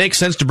it makes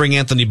sense to bring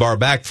Anthony Barr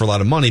back for a lot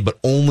of money, but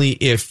only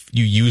if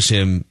you use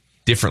him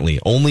differently,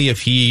 only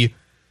if he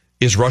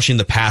is rushing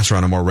the passer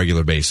on a more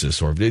regular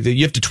basis, or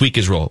you have to tweak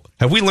his role.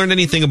 Have we learned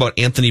anything about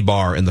Anthony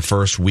Barr in the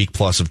first week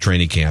plus of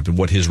training camp and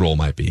what his role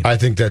might be? I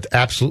think that's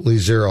absolutely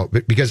zero.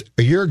 Because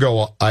a year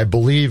ago, I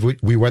believe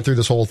we went through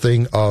this whole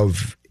thing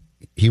of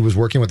he was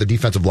working with the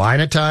defensive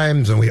line at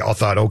times, and we all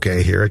thought,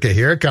 okay, here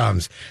it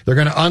comes. They're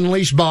going to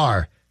unleash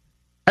Barr.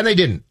 And they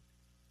didn't.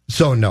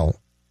 So no.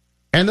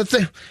 And the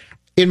thing,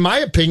 in my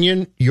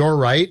opinion, you're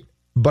right,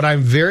 but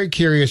I'm very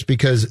curious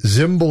because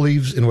Zim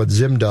believes in what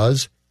Zim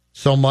does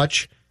so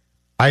much.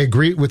 I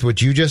agree with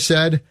what you just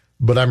said,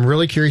 but I'm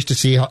really curious to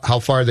see how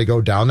far they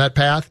go down that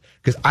path,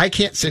 because I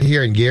can't sit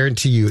here and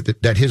guarantee you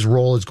that his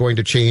role is going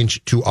to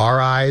change to our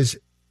eyes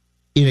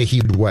in a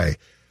huge way.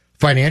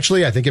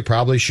 Financially, I think it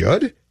probably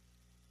should,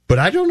 but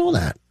I don't know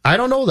that.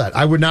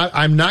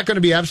 I'm not going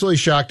to be absolutely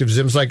shocked if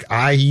Zim's like,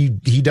 he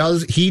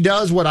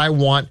does what I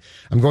want.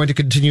 I'm going to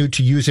continue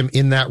to use him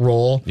in that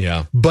role.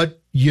 Yeah. But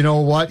you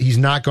know what? He's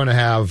not going to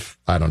have,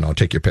 I don't know,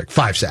 take your pick,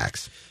 5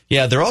 sacks.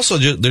 Yeah, they're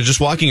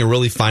just walking a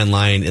really fine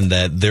line in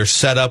that they're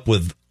set up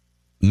with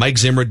Mike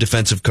Zimmer,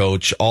 defensive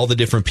coach, all the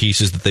different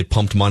pieces that they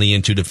pumped money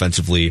into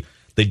defensively.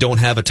 They don't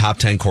have a top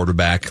 10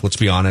 quarterback. Let's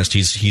be honest.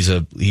 He's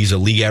a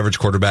league average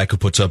quarterback who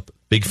puts up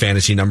big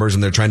fantasy numbers,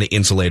 and they're trying to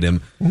insulate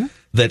him. Mm-hmm.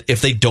 That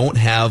if they don't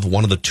have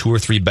one of the 2 or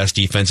 3 best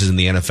defenses in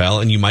the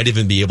NFL, and you might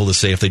even be able to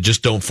say if they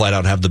just don't flat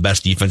out have the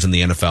best defense in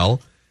the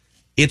NFL,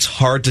 it's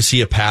hard to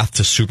see a path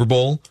to Super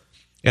Bowl.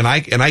 And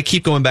I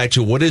keep going back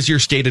to, what is your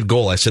stated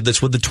goal? I said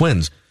this with the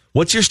Twins.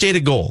 What's your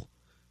stated goal?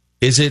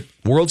 Is it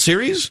World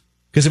Series?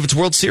 Because if it's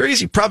World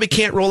Series, you probably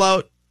can't roll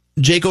out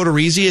Jake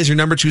Odorizzi as your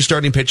number 2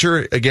 starting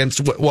pitcher against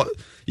what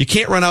you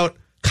can't run out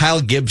Kyle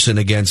Gibson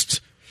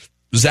against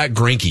Zach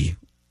Greinke,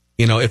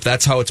 if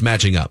that's how it's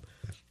matching up.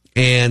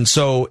 And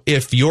so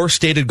if your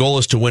stated goal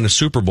is to win a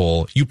Super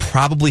Bowl, you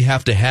probably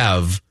have to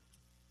have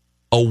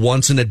a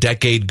once in a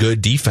decade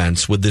good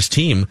defense with this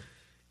team.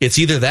 It's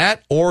either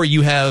that or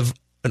you have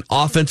an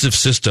offensive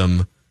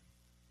system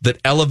that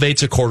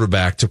elevates a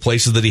quarterback to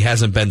places that he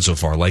hasn't been so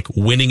far, like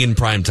winning in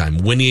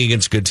primetime, winning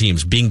against good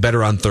teams, being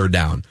better on third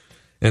down.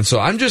 And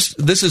so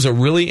this is a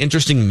really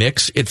interesting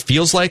mix. It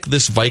feels like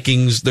this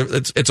Vikings,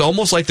 it's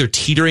almost like they're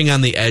teetering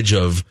on the edge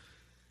of,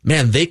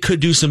 man, they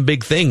could do some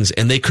big things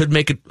and they could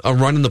make a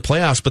run in the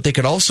playoffs, but they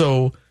could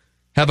also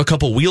have a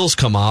couple wheels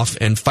come off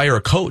and fire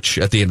a coach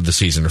at the end of the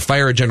season or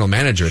fire a general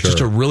manager. It's just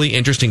a really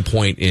interesting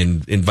point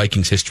in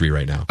Vikings history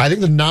right now. I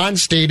think the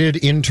non-stated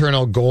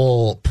internal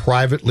goal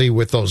privately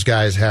with those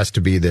guys has to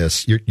be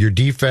this. Your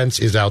defense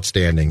is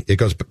outstanding. It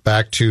goes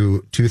back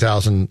to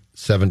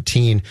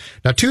 2017.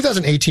 Now,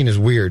 2018 is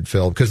weird,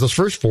 Phil, because those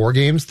first 4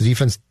 games, the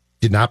defense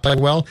did not play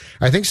well.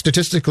 I think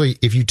statistically,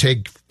 if you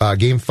take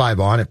game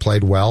 5 on, it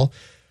played well.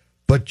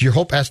 But your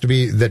hope has to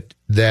be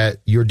that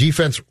your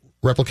defense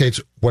replicates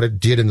what it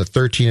did in the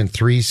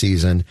 13-3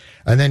 season.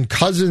 And then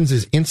Cousins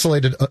is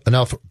insulated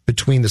enough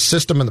between the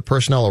system and the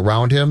personnel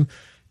around him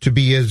to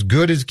be as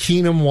good as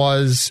Keenum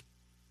was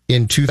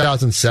in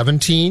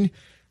 2017.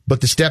 But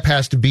the step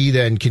has to be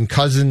then, can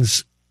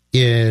Cousins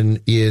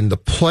in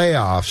the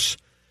playoffs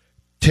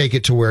take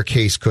it to where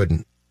Case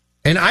couldn't?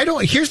 And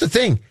here's the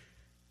thing.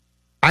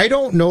 I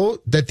don't know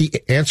that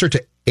the answer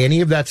to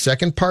any of that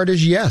second part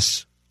is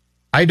yes.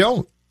 I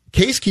don't.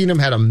 Case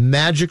Keenum had a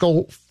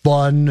magical,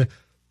 fun,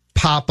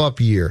 pop-up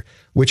year,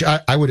 which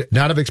I would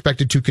not have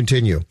expected to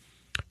continue.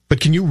 But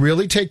can you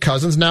really take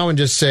Cousins now and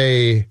just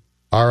say,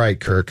 all right,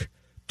 Kirk,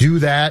 do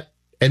that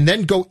and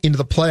then go into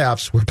the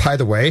playoffs where, by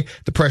the way,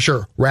 the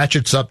pressure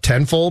ratchets up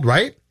tenfold,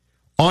 right?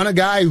 On a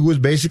guy who was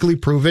basically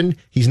proven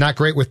he's not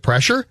great with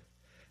pressure?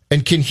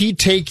 And can he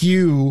take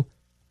you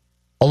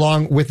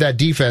along with that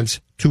defense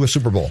to a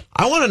Super Bowl?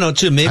 I want to know,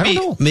 too.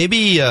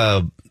 Maybe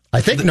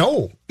I think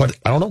no, but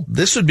I don't know.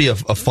 This would be a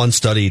fun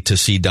study to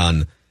see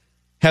done.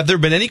 Have there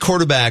been any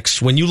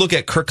quarterbacks, when you look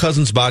at Kirk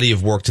Cousins' body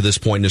of work to this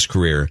point in his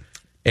career,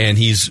 and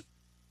he's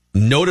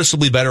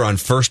noticeably better on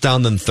first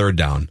down than third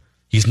down.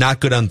 He's not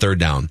good on third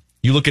down.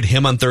 You look at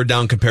him on third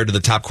down compared to the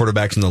top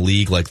quarterbacks in the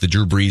league, like the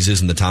Drew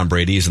Breeses and the Tom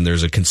Bradys, and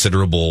there's a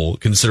considerable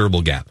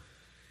gap.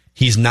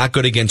 He's not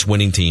good against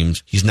winning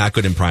teams. He's not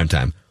good in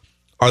primetime.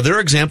 Are there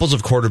examples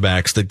of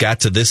quarterbacks that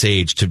got to this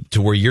age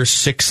to where you're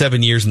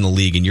 6-7 years in the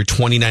league and you're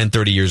 29,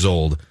 30 years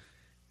old,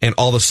 and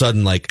all of a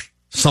sudden, like,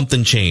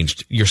 something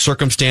changed? Your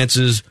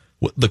circumstances,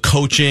 the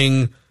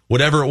coaching,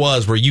 whatever it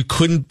was, where you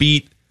couldn't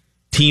beat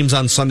teams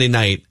on Sunday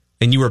night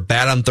and you were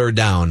bad on third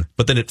down,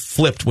 but then it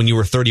flipped when you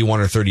were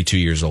 31 or 32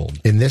 years old.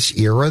 In this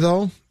era,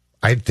 though,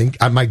 I think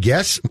my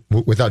guess,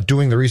 without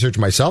doing the research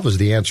myself, is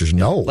the answer is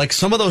no. Like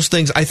some of those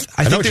things, I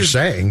know what you're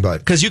saying, but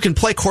because you can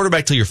play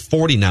quarterback till you're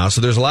 40 now,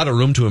 so there's a lot of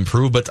room to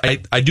improve. But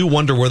I do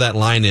wonder where that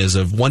line is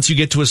of once you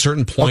get to a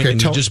certain point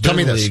and you just tell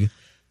me this.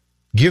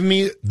 Give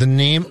me the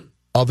name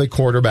of a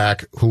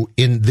quarterback who,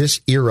 in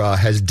this era,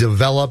 has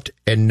developed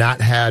and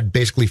not had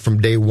basically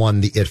from day one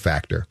the it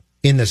factor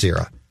in this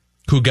era.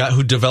 Who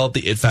developed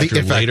the it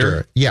factor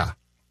later? Yeah.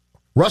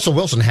 Russell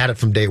Wilson had it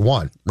from day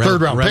one.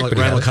 Third round pick.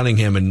 Randall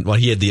Cunningham,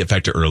 he had the it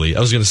factor early. I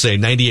was going to say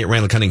 98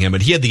 Randall Cunningham,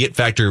 but he had the it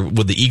factor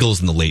with the Eagles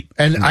in the late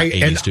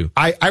 80s too.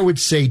 I would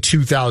say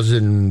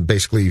 2000,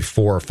 basically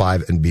 4 or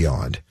 5 and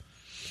beyond.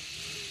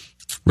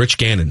 Rich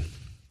Gannon.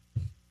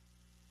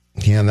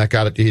 Yeah, and that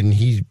got it in.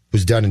 He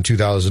was done in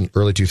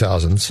early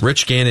 2000s.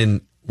 Rich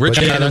Gannon was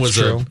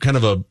a kind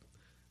of a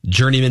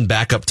journeyman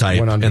backup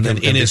type, and then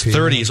in his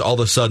 30s, all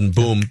of a sudden,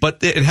 boom.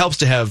 But it helps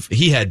to have,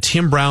 he had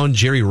Tim Brown,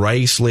 Jerry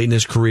Rice late in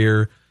his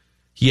career.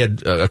 He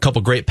had a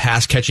couple great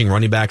pass-catching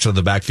running backs out of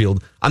the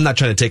backfield. I'm not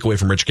trying to take away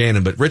from Rich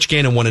Gannon, but Rich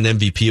Gannon won an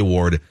MVP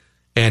award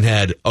and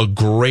had a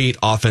great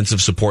offensive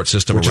support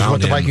system around him. Which is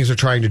what the Vikings are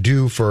trying to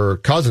do for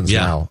Cousins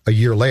now, a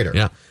year later.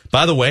 Yeah.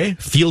 By the way,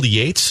 Field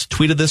Yates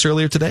tweeted this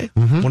earlier today.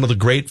 Mm-hmm. One of the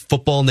great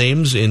football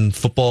names in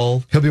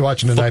football. He'll be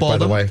watching tonight, by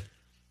the way.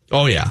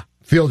 Oh, yeah.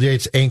 Field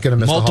Yates ain't going to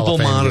miss multiple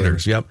the Hall of Fame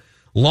monitors. game. Yep.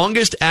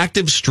 Longest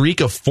active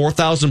streak of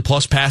 4,000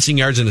 plus passing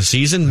yards in a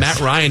season. Matt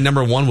Ryan,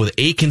 number 1 with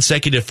 8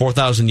 consecutive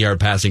 4,000 yard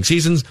passing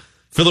seasons.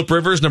 Phillip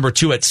Rivers, number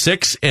 2 at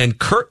 6. And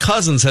Kirk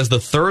Cousins has the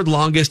 3rd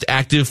longest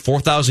active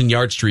 4,000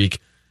 yard streak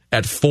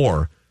at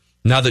 4.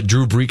 Now that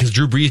Drew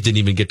Brees didn't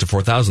even get to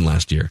 4,000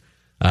 last year.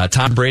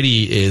 Tom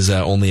Brady is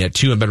only at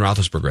 2 and Ben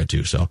Roethlisberger at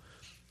 2. So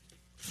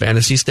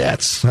fantasy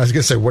stats. I was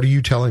going to say, what are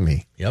you telling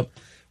me? Yep.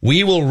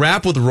 We will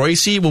wrap with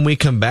Royce when we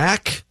come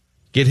back.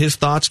 Get his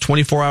thoughts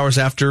 24 hours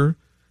after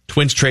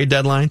Twins trade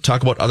deadline.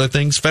 Talk about other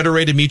things.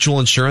 Federated Mutual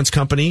Insurance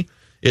Company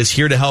is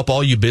here to help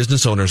all you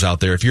business owners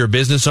out there. If you're a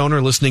business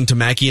owner listening to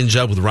Mackie and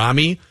Judd with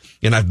Rami,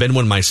 and I've been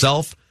one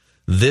myself,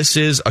 this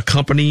is a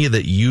company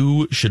that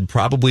you should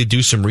probably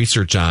do some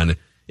research on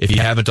if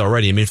you haven't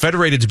already. I mean,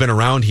 Federated's been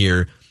around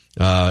here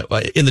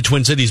in the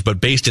Twin Cities, but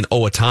based in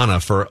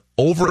Owatonna for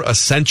over a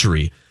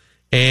century.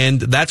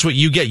 And that's what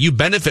you get. You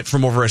benefit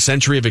from over a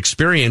century of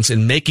experience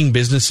in making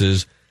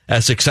businesses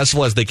as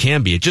successful as they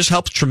can be. It just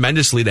helps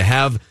tremendously to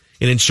have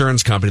an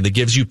insurance company that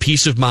gives you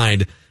peace of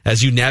mind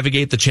as you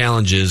navigate the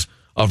challenges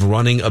of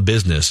running a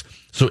business.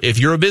 So if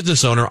you're a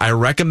business owner, I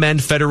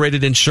recommend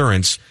Federated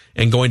Insurance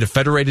and going to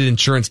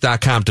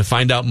federatedinsurance.com to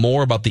find out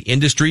more about the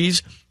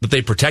industries that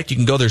they protect. You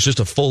can go, there's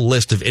just a full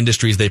list of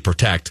industries they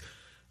protect.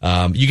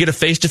 You get a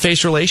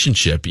face-to-face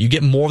relationship. You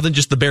get more than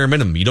just the bare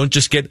minimum. You don't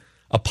just get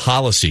a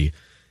policy.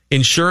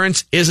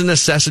 Insurance is a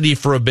necessity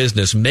for a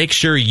business. Make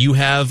sure you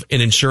have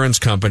an insurance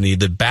company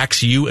that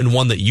backs you and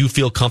one that you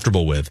feel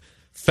comfortable with.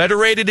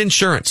 Federated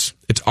Insurance.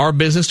 It's our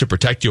business to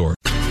protect yours.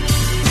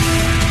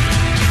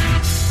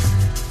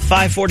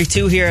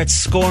 5:42 here at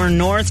Score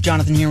North.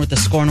 Jonathan here with the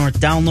Score North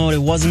download.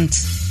 It wasn't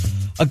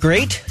a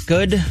great,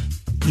 good,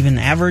 even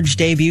average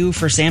debut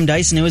for Sam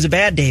Dyson. It was a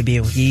bad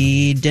debut.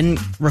 He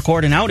didn't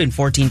record an out in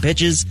 14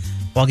 pitches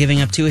while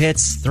giving up 2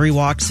 hits, 3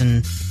 walks,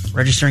 and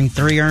registering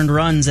 3 earned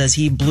runs as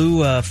he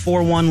blew a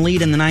 4-1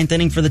 lead in the 9th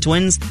inning for the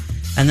Twins.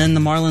 And then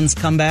the Marlins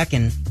come back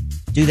and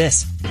do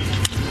this.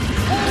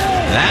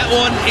 That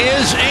one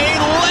is a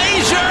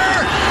laser,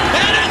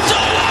 and it's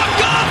a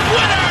walk-off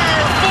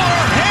winner for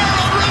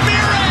Harold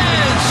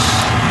Ramirez.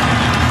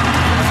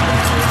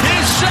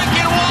 His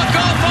second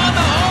walk-off on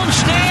the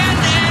homestand,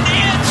 and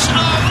it's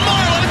a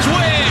Marlins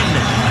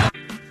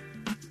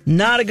win.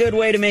 Not a good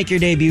way to make your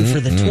debut for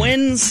the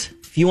Twins.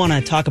 If you want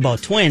to talk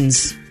about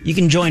Twins, you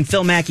can join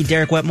Phil Mackey,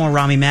 Derek Wetmore,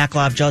 Rami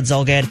Maklov, Judd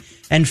Zulgad,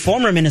 and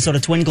former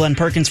Minnesota Twin Glenn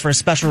Perkins for a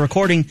special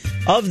recording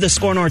of the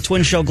Score North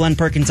Twin Show, Glenn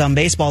Perkins on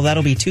Baseball.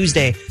 That'll be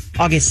Tuesday,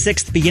 August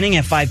 6th, beginning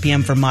at 5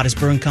 p.m. from Modest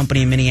Brewing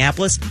Company in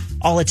Minneapolis.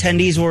 All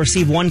attendees will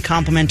receive 1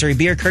 complimentary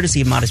beer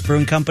courtesy of Modest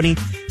Brewing Company.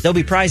 There'll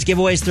be prize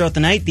giveaways throughout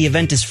the night. The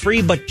event is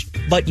free,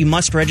 but you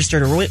must register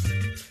to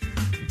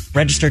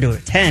register to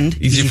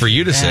attend. Easy for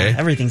you to say.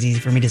 Everything's easy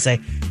for me to say.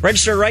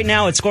 Register right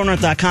now at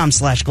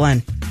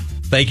scorenorth.com/Glenn.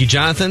 Thank you,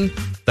 Jonathan.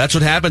 That's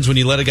what happens when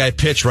you let a guy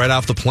pitch right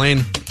off the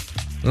plane.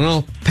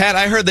 Well, Pat,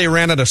 I heard they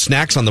ran out of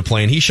snacks on the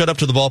plane. He showed up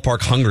to the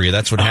ballpark hungry.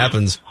 That's what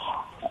happens.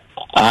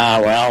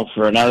 Well,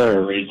 for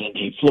another reason,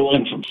 he flew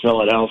in from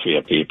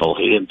Philadelphia, people.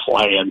 He didn't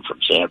fly in from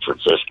San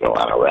Francisco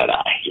on a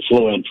red-eye. He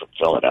flew in from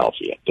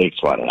Philadelphia. It takes,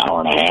 an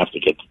hour and a half to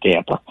get to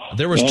Tampa.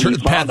 There was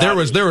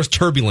there was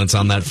turbulence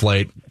on that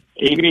flight.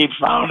 He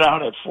found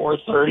out at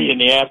 4:30 in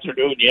the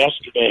afternoon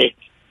yesterday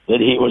that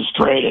he was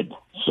traded.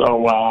 So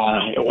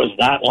it was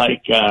not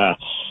like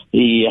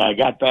he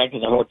got back to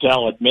the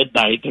hotel at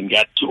midnight and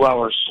got 2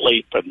 hours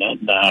sleep and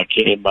then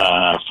came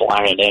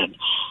flying in.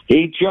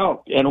 He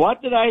choked. And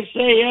what did I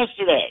say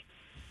yesterday?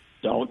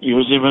 Don't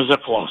use him as a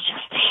closer.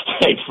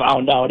 They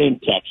found out in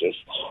Texas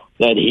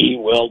that he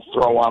will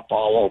throw up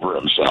all over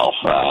himself,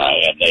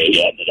 and they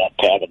ended up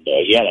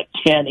he had a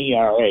 10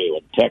 ERA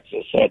when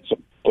Texas had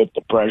put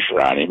the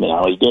pressure on him.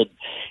 Now, he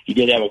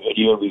did have a good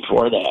year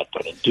before that,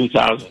 but in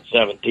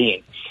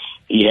 2017,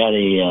 he had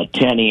a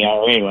 10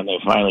 ERA when they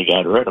finally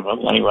got rid of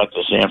him. Then he went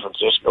to San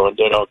Francisco and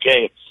did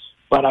okay.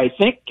 But I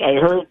think I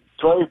heard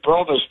Troy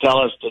Provis tell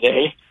us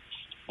today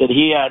that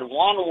he had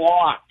one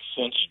walk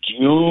since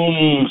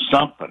June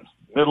something,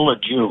 middle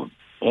of June.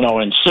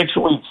 In 6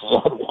 weeks he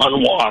had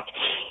one walk,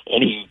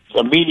 and he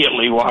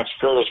immediately walks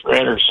Curtis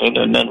Granderson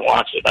and then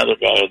walks another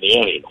guy in the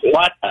inning.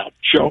 What a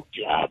choke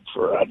job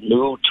for a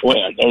new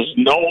Twin.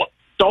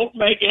 Don't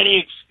make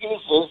any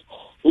excuses.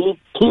 He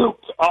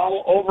puked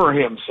all over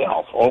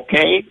himself,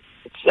 okay?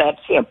 It's that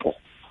simple.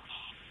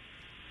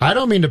 I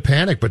don't mean to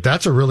panic, but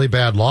that's a really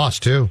bad loss,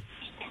 too.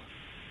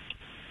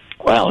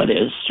 Well, it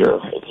is,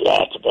 sure.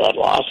 It's a bad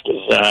loss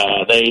because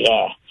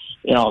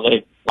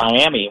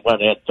Miami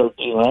went at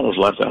 13 runners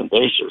left on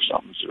base or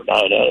something through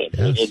 9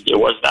 innings. Yes. It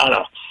was not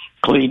a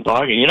clean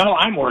ball game.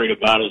 I'm worried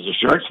about is the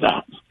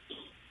shortstop.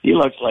 He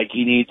looks like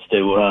he needs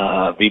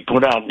to be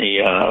put on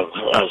the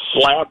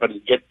slab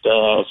and get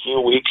a few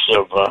weeks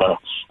of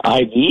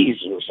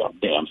IVs or some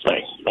damn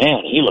thing.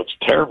 Man, he looks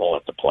terrible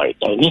at the plate,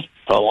 doesn't he?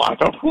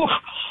 Polanco,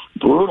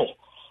 brutal.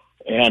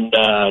 And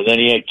then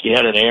he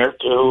had an error,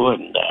 too,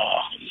 and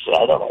he said,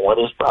 I don't know what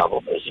his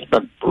problem is. He's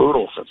been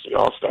brutal since the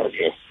All-Star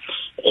game.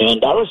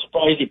 And I was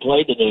surprised he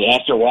played today.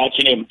 After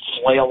watching him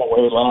flail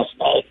away last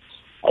night,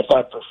 I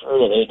thought for sure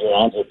that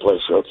Adrian would play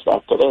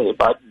shortstop today.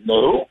 But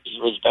no, he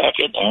was back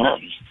in there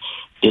and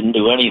didn't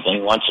do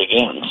anything once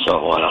again.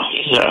 So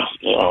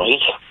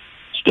he's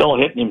still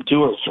hitting him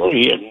 2 or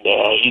 3, and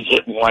he's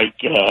hitting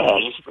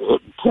he's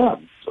hitting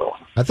 10. So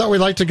I thought we'd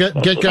like to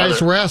get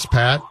guys rest,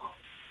 Pat.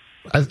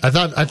 I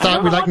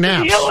thought we'd like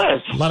naps.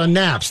 A lot of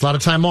naps, a lot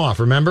of time off.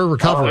 Remember,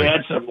 recovery. He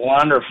had some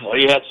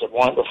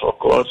wonderful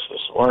quotes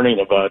this morning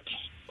about.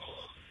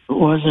 Who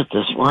was it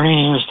this morning?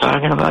 He was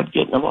talking about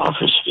getting him off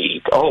his feet.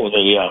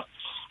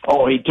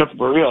 He took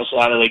Barrios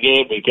out of the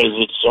game because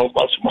it's so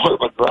much more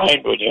of a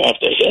grind when you have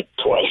to hit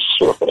twice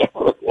or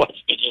whatever it was.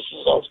 Did you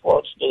see those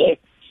quotes today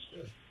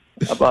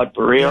about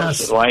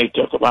Barrios and why he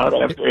took him out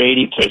after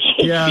 80 pitches?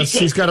 Yes,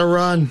 he's got to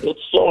run.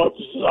 It's so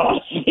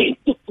exhausting.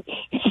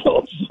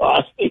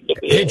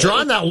 Hey,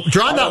 drawing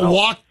that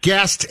walk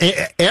gassed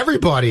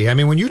everybody. I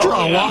mean, when you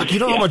draw a walk, you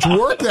know how much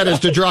work that is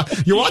to draw.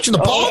 You're watching the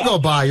ball go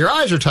by. Your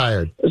eyes are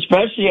tired.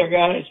 Especially a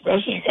guy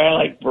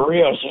like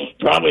Barrios, who's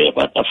probably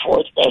about the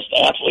 4th best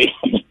athlete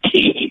on the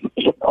team.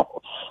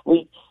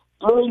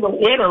 During the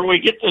winter, we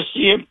get to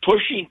see him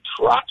pushing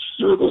trucks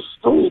through the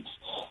streets.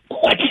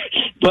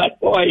 But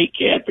boy, he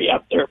can't be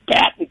up there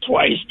batting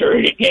twice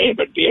during a game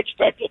and be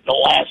expected to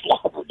last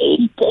longer than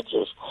 80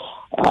 pitches.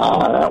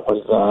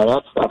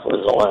 That stuff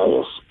was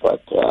hilarious.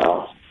 But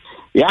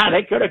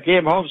they could have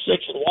came home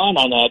 6-1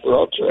 on that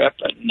road trip,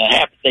 and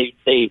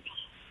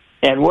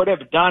they would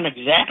have done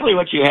exactly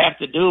what you have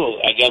to do,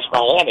 I guess,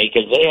 Miami,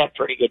 because they have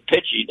pretty good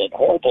pitching and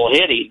horrible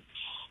hitting.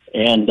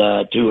 And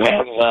to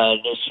have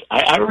this,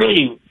 I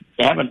really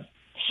haven't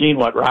seen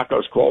what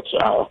Rocco's quotes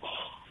are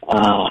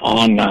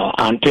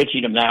on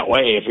pitching him that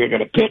way. If you're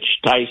going to pitch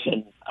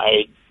Tyson,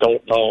 I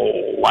don't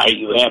know why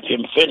you have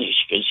him finish,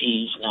 because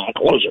he's not a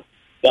closer.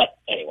 But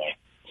anyway,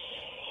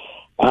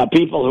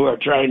 people who are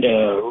trying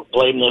to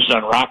blame this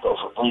on Rocco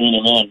for bringing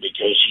him in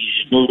because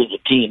he's new to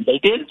the team, they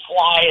didn't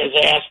fly his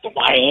ass to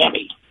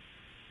Miami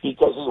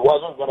because he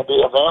wasn't going to be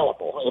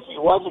available. If he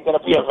wasn't going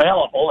to be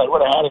available, they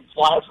would have had him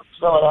fly from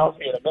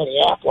Philadelphia to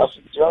Minneapolis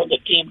and join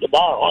the team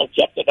tomorrow and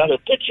kept another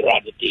pitcher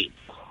on the team.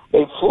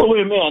 They flew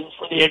him in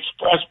for the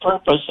express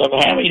purpose of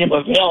having him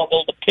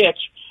available to pitch,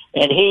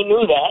 and he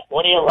knew that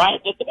when he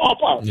arrived at the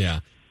ballpark.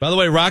 Yeah. By the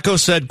way, Rocco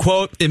said,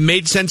 quote, it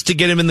made sense to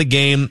get him in the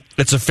game.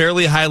 It's a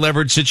fairly high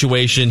leverage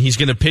situation. He's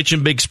going to pitch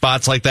in big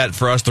spots like that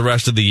for us the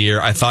rest of the year.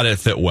 I thought it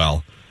fit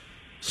well.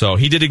 So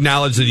he did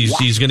acknowledge that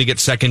he's going to get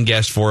second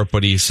guessed for it,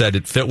 but he said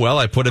it fit well.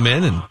 I put him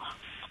in, and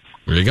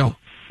there you go.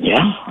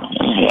 Yeah,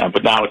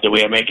 but now did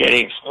we make any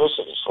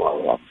excuses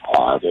for him?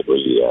 Did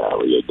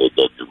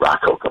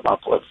Rocco come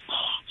up with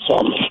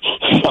some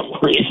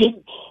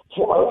reason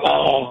for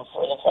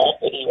the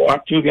fact that he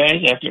walked 2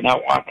 guys after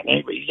not walking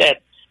anybody? He said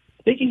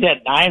think he's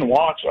had 9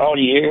 walks all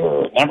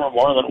year, never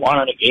more than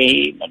 1 in a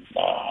game, and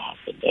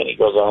then he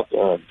goes out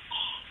there. And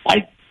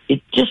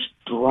it just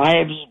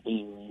drives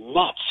me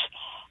nuts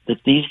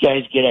that these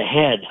guys get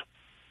ahead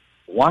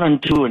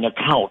 1-2 in the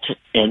count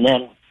and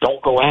then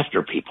don't go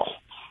after people.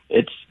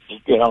 It's,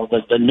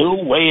 the new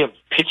way of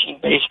pitching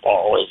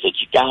baseball is that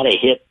you got to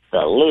hit the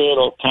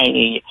little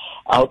tiny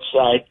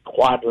outside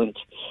quadrant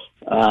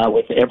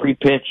with every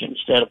pitch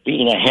instead of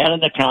being ahead in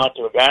the count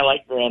to a guy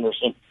like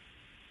Granderson.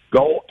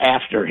 Go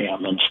after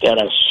him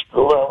instead of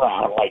screw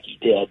around like he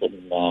did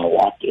and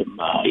walked him.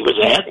 He was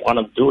ahead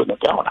 1-2 in the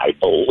count, I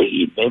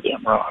believe. Maybe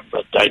I'm wrong,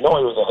 but I know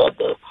he was ahead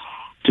to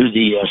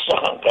the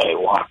second guy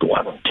walked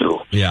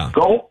 1-2. Yeah.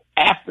 Go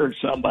after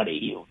somebody,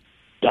 you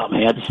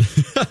dumbheads.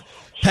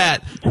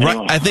 Pat,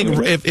 Anyway, I think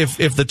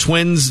if the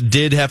Twins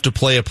did have to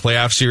play a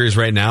playoff series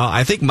right now,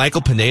 I think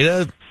Michael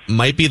Pineda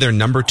might be their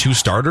number 2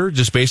 starter,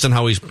 just based on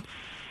how he's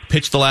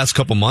pitched the last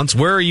couple months.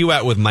 Where are you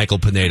at with Michael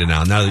Pineda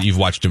now that you've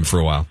watched him for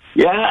a while?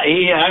 Yeah,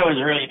 I was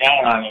really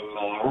down on him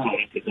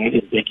early because I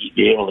didn't think he'd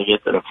be able to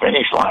get to the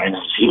finish line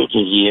as huge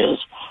as he is.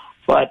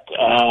 But,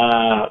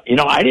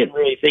 I didn't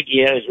really think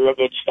he had his real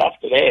good stuff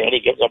today, and he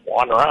gives up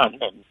 1 run in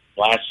the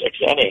last 6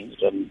 innings,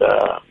 and,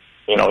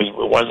 he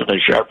wasn't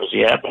as sharp as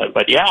he had been.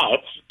 But, yeah, it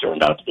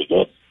turned out to be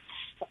good.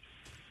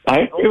 I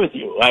agree with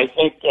you. I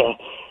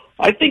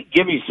think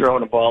Gibby's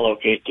throwing the ball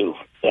okay, too,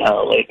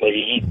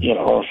 lately. He,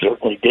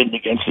 certainly didn't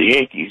against the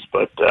Yankees,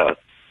 but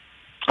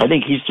I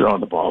think he's throwing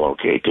the ball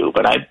okay, too.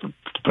 But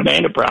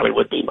Pineda probably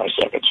would be my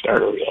second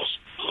starter, yes.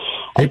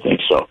 I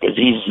think so, because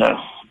he's,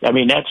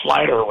 that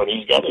slider, when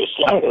he's got his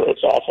slider,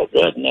 it's awful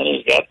good. And then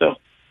he's got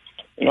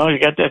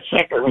he's got that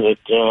sector that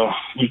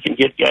he can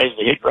get guys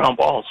to hit ground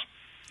balls.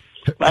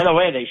 By the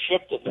way, they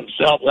shifted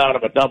themselves out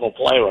of a double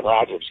play when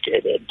Rogers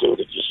came in, too.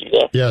 Did you see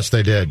that? Yes,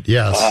 they did.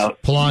 Yes.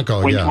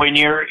 Polanco, when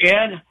you're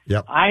in,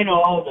 yep. I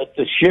know that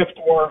the shift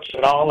works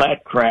and all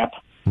that crap,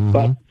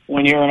 but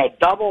when you're in a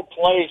double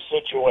play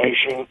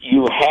situation,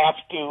 you have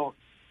to,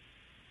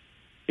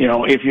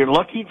 if you're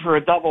looking for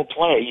a double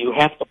play, you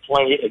have to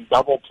play in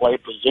double play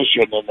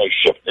position, and they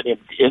shifted him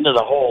into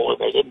the hole, and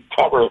they didn't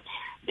cover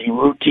the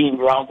routine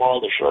ground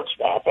ball to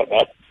shortstop, and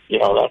that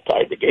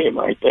tied the game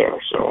right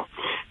there. So,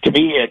 to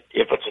me,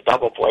 if it's a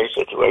double play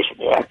situation,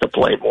 you have to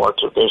play more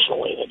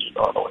traditionally than you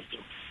normally do.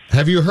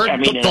 Have you heard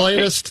the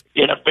latest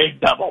in a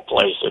big double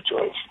play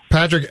situation?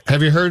 Patrick,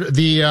 have you heard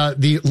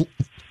the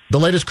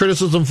latest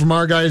criticism from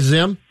our guy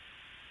Zim?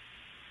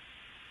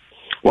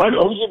 Who's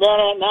he got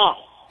on now?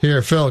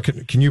 Here, Phil,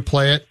 can you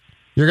play it?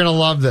 You're going to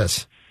love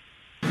this.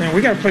 Man,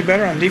 we got to play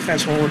better on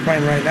defense when we're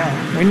playing right now.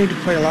 We need to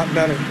play a lot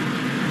better.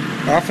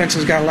 The offense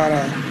has got a lot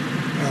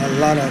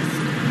of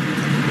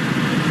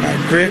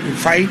grit and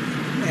fight,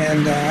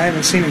 and I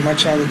haven't seen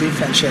much out of the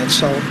defense yet.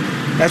 So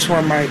that's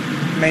where my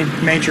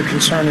major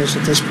concern is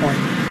at this point.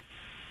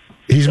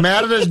 He's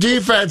mad at his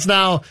defense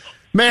now.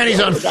 Man, he's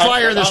on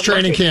fire this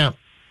training camp.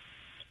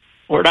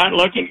 We're not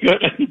looking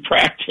good in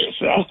practice.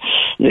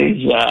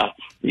 These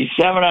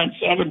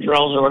 7-on-7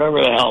 drills or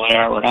whatever the hell they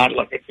are, we're not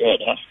looking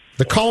good. Huh?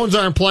 The Cones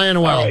aren't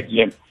playing well. All right,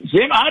 Zim,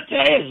 I'll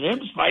tell you,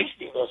 Zim's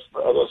feisty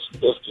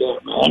this game,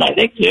 man. I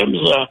think Zim's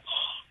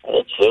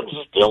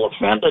still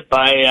offended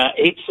by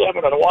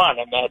 8-7-1,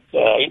 and that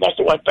he must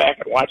have went back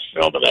and watched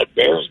film of that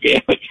Bears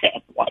game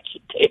again, watched the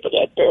tape of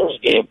that Bears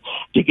game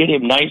to get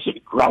him nice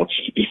and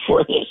grouchy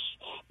before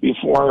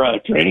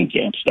training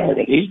camp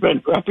started. He's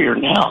been grumpier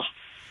now.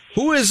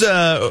 Who is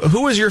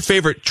your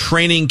favorite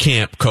training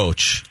camp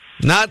coach?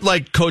 Not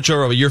like Coach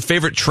Oro, your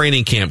favorite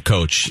training camp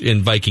coach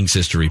in Vikings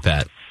history,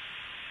 Pat.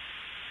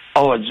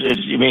 Oh,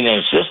 you mean an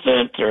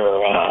assistant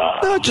or?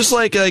 No, just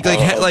like head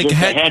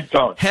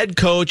coach. Head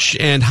coach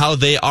and how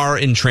they are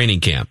in training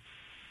camp.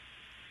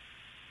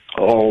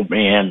 Oh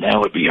man, that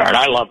would be hard.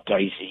 I love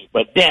Dicey,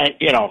 but then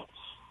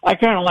I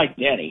kind of like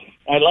Denny.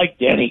 I like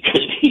Denny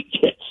because he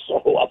gets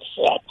so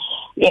upset.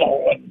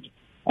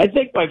 I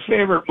think my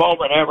favorite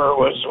moment ever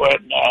was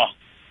when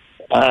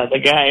the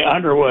guy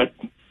Underwood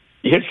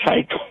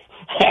hitchhiked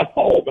at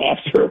home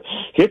after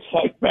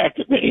hitchhiked back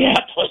to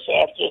Minneapolis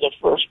after the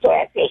first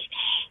practice,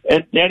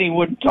 and Denny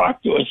wouldn't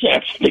talk to us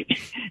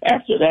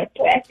after that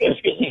practice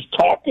because he's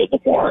talking in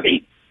the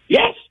morning.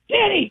 Yes,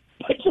 Denny,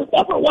 but your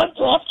number 1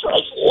 draft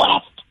choice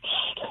left.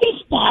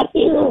 He's not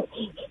here.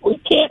 We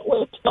can't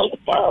wait till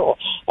tomorrow.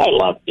 I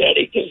love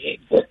Denny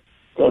because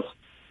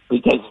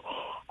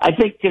I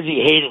think because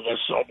he hated us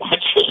so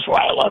much is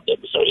why I loved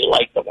him. So you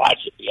like to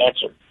watch him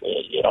answer,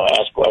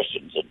 ask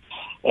questions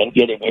and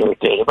get him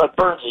irritated. But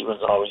Bernsey was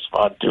always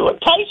fun too,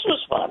 and Tice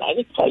was fun. I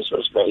think Tice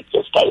was great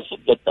because Tice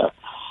would get the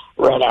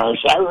red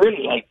arms. I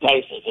really liked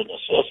Tice as an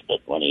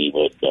assistant when he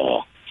would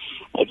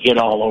get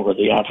all over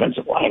the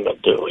offensive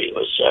lineman too. He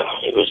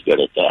was good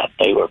at that.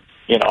 They were,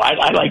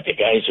 I like the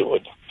guys who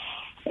would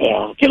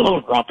get a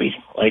little grumpy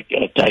like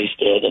Tice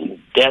did, and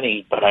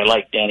Denny. But I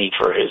like Denny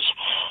for his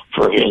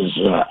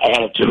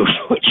attitude,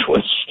 which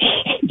was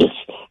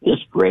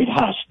this great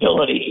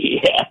hostility he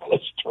had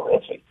was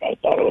terrific. I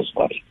thought it was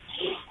funny.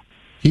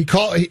 He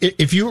called.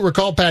 If you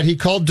recall, Pat, he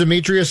called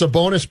Demetrius a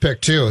bonus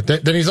pick too.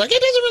 Then he's like,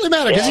 it doesn't really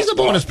matter because he's a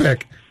bonus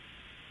pick.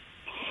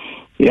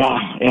 Yeah,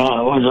 it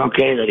was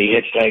okay that he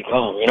hitchhiked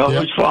home. You know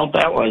whose fault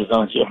that was,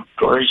 don't you?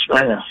 Corey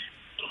Stringer.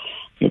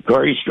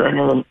 Corey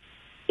Stringer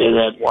did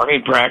that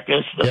morning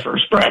practice, the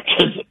first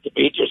practice that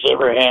Demetrius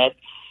ever had.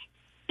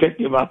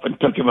 Picked him up and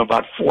took him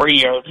about 40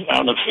 yards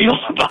down the field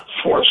about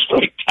 4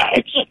 straight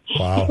times.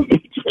 Wow.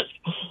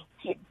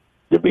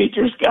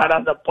 Demetrius got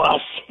on the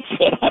bus and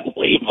said, I'm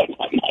leaving.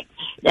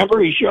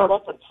 Remember, he showed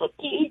up in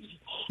fatigues?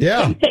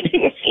 Yeah. And then he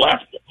was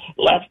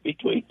left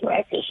between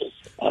practices.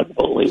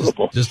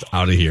 Unbelievable. Just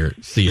out of here.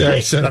 See you. Yeah,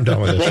 he said, I'm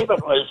done with this.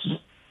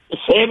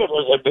 Saban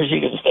was at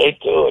Michigan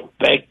State, too, and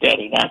begged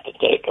Denny not to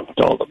take him.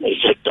 Told him, he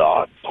said,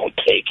 dog, don't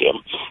take him.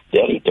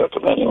 Denny took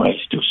him anyway.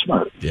 He's too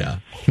smart. Yeah,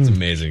 it's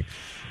amazing.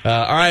 All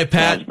right,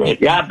 Pat.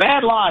 Yeah,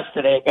 bad loss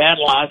today. Bad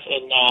loss.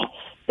 And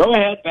go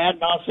ahead, bad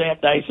mouth Sam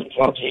Dyson,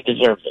 folks. He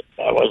deserves it.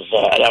 That was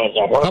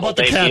a horrible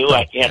debut.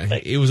 I can't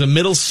think. It was a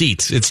middle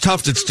seat. It's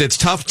tough. It's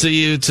tough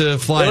to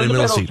fly in a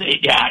middle seat.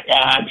 Yeah.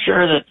 I'm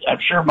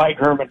sure Mike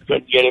Herman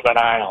couldn't get him an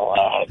aisle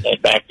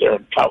back there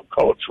in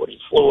Coach when he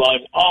flew on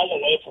all the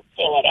way from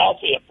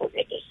Philadelphia. For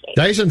goodness sake.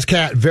 Dyson's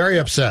cat very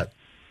upset.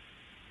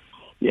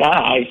 Yeah,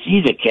 I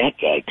see the cat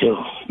guy too.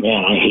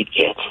 Man, I hate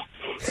cats.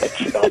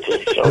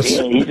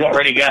 So he's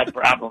already got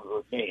problems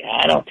with me.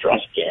 I don't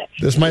trust cats.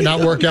 This might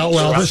not work out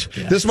well.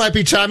 This might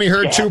be Tommy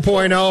Herd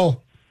 2.0.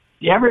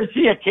 You ever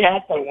see a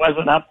cat that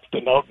wasn't up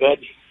to no good?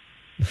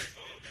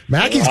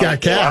 Mackey's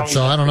got cats,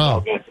 so I don't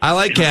know. I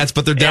like cats,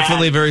 but they're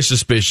definitely very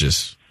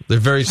suspicious. They're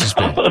very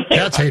suspicious.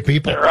 Cats hate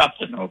people. They're up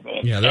to no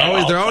good. Yeah,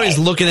 they're always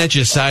looking at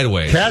you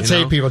sideways. Cats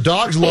hate people.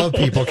 Dogs love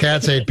people.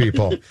 Cats hate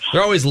people.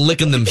 They're always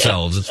licking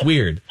themselves. It's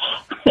weird.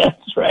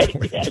 That's right.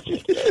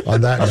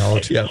 On that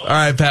note. Yeah. All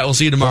right, Pat. We'll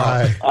see you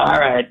tomorrow. Bye. All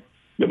right.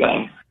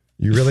 Goodbye.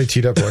 You really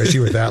teed up Royce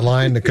with that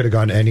line. That could have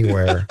gone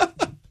anywhere.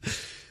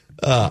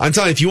 I'm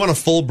telling you, if you want a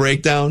full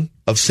breakdown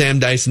of Sam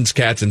Dyson's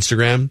cat's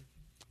Instagram,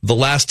 the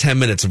last 10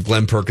 minutes of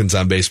Glenn Perkins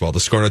on Baseball, the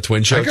Scorner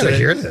Twin Show. I gotta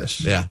hear this.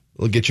 Yeah,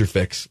 we'll get your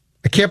fix.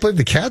 I can't believe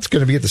the cat's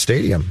going to be at the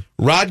stadium.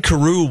 Rod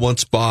Carew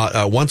once brought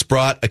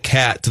a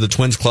cat to the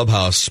Twins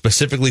clubhouse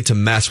specifically to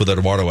mess with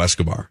Eduardo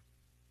Escobar.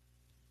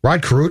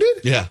 Rod Carew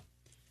did? Yeah.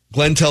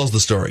 Glenn tells the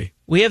story.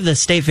 We have the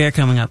State Fair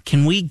coming up.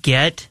 Can we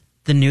get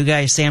the new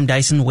guy, Sam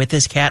Dyson, with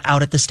his cat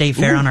out at the State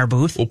Fair on our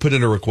booth? We'll put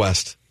in a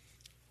request.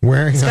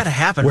 It's got to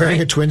happen, Wearing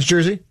right? a Twins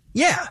jersey?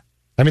 Yeah.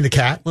 I mean, the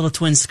cat? Little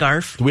twin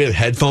scarf. Do we have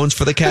headphones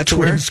for the cat to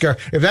wear? Twin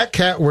scarf. If that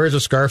cat wears a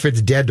scarf,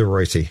 it's dead to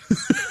Royce.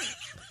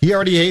 He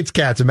already hates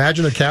cats.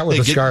 Imagine a cat with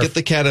a scarf. Get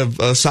the cat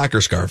a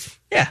soccer scarf.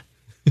 Yeah.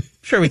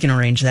 Sure, we can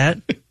arrange that.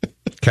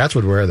 Cats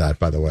would wear that,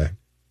 by the way.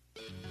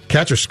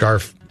 Cats are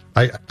scarf.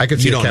 I could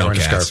see You a don't cat know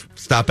wearing a cats. scarf.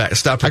 Stop I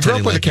grew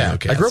pretending up with like a you know cat.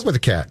 cats. I grew up with a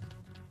cat.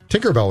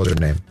 Tinkerbell was her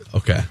name.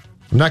 Okay.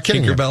 I'm not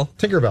kidding you. Tinkerbell?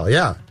 Tinkerbell,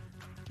 yeah.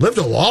 Lived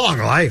a long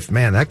life.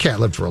 Man, that cat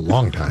lived for a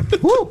long time.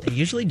 Woo! They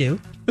usually do.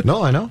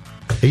 No, I know.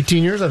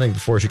 18 years, I think,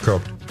 before she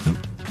croaked.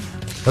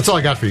 That's all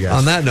I got for you guys.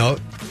 On that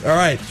note, all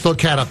right. Still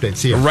cat update.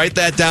 See you. Write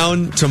that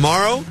down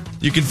tomorrow.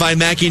 You can find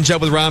Mackie and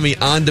Chubb with Rami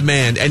on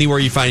demand anywhere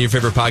you find your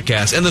favorite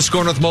podcast and the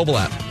Score North mobile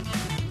app.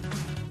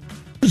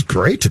 It was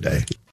great today.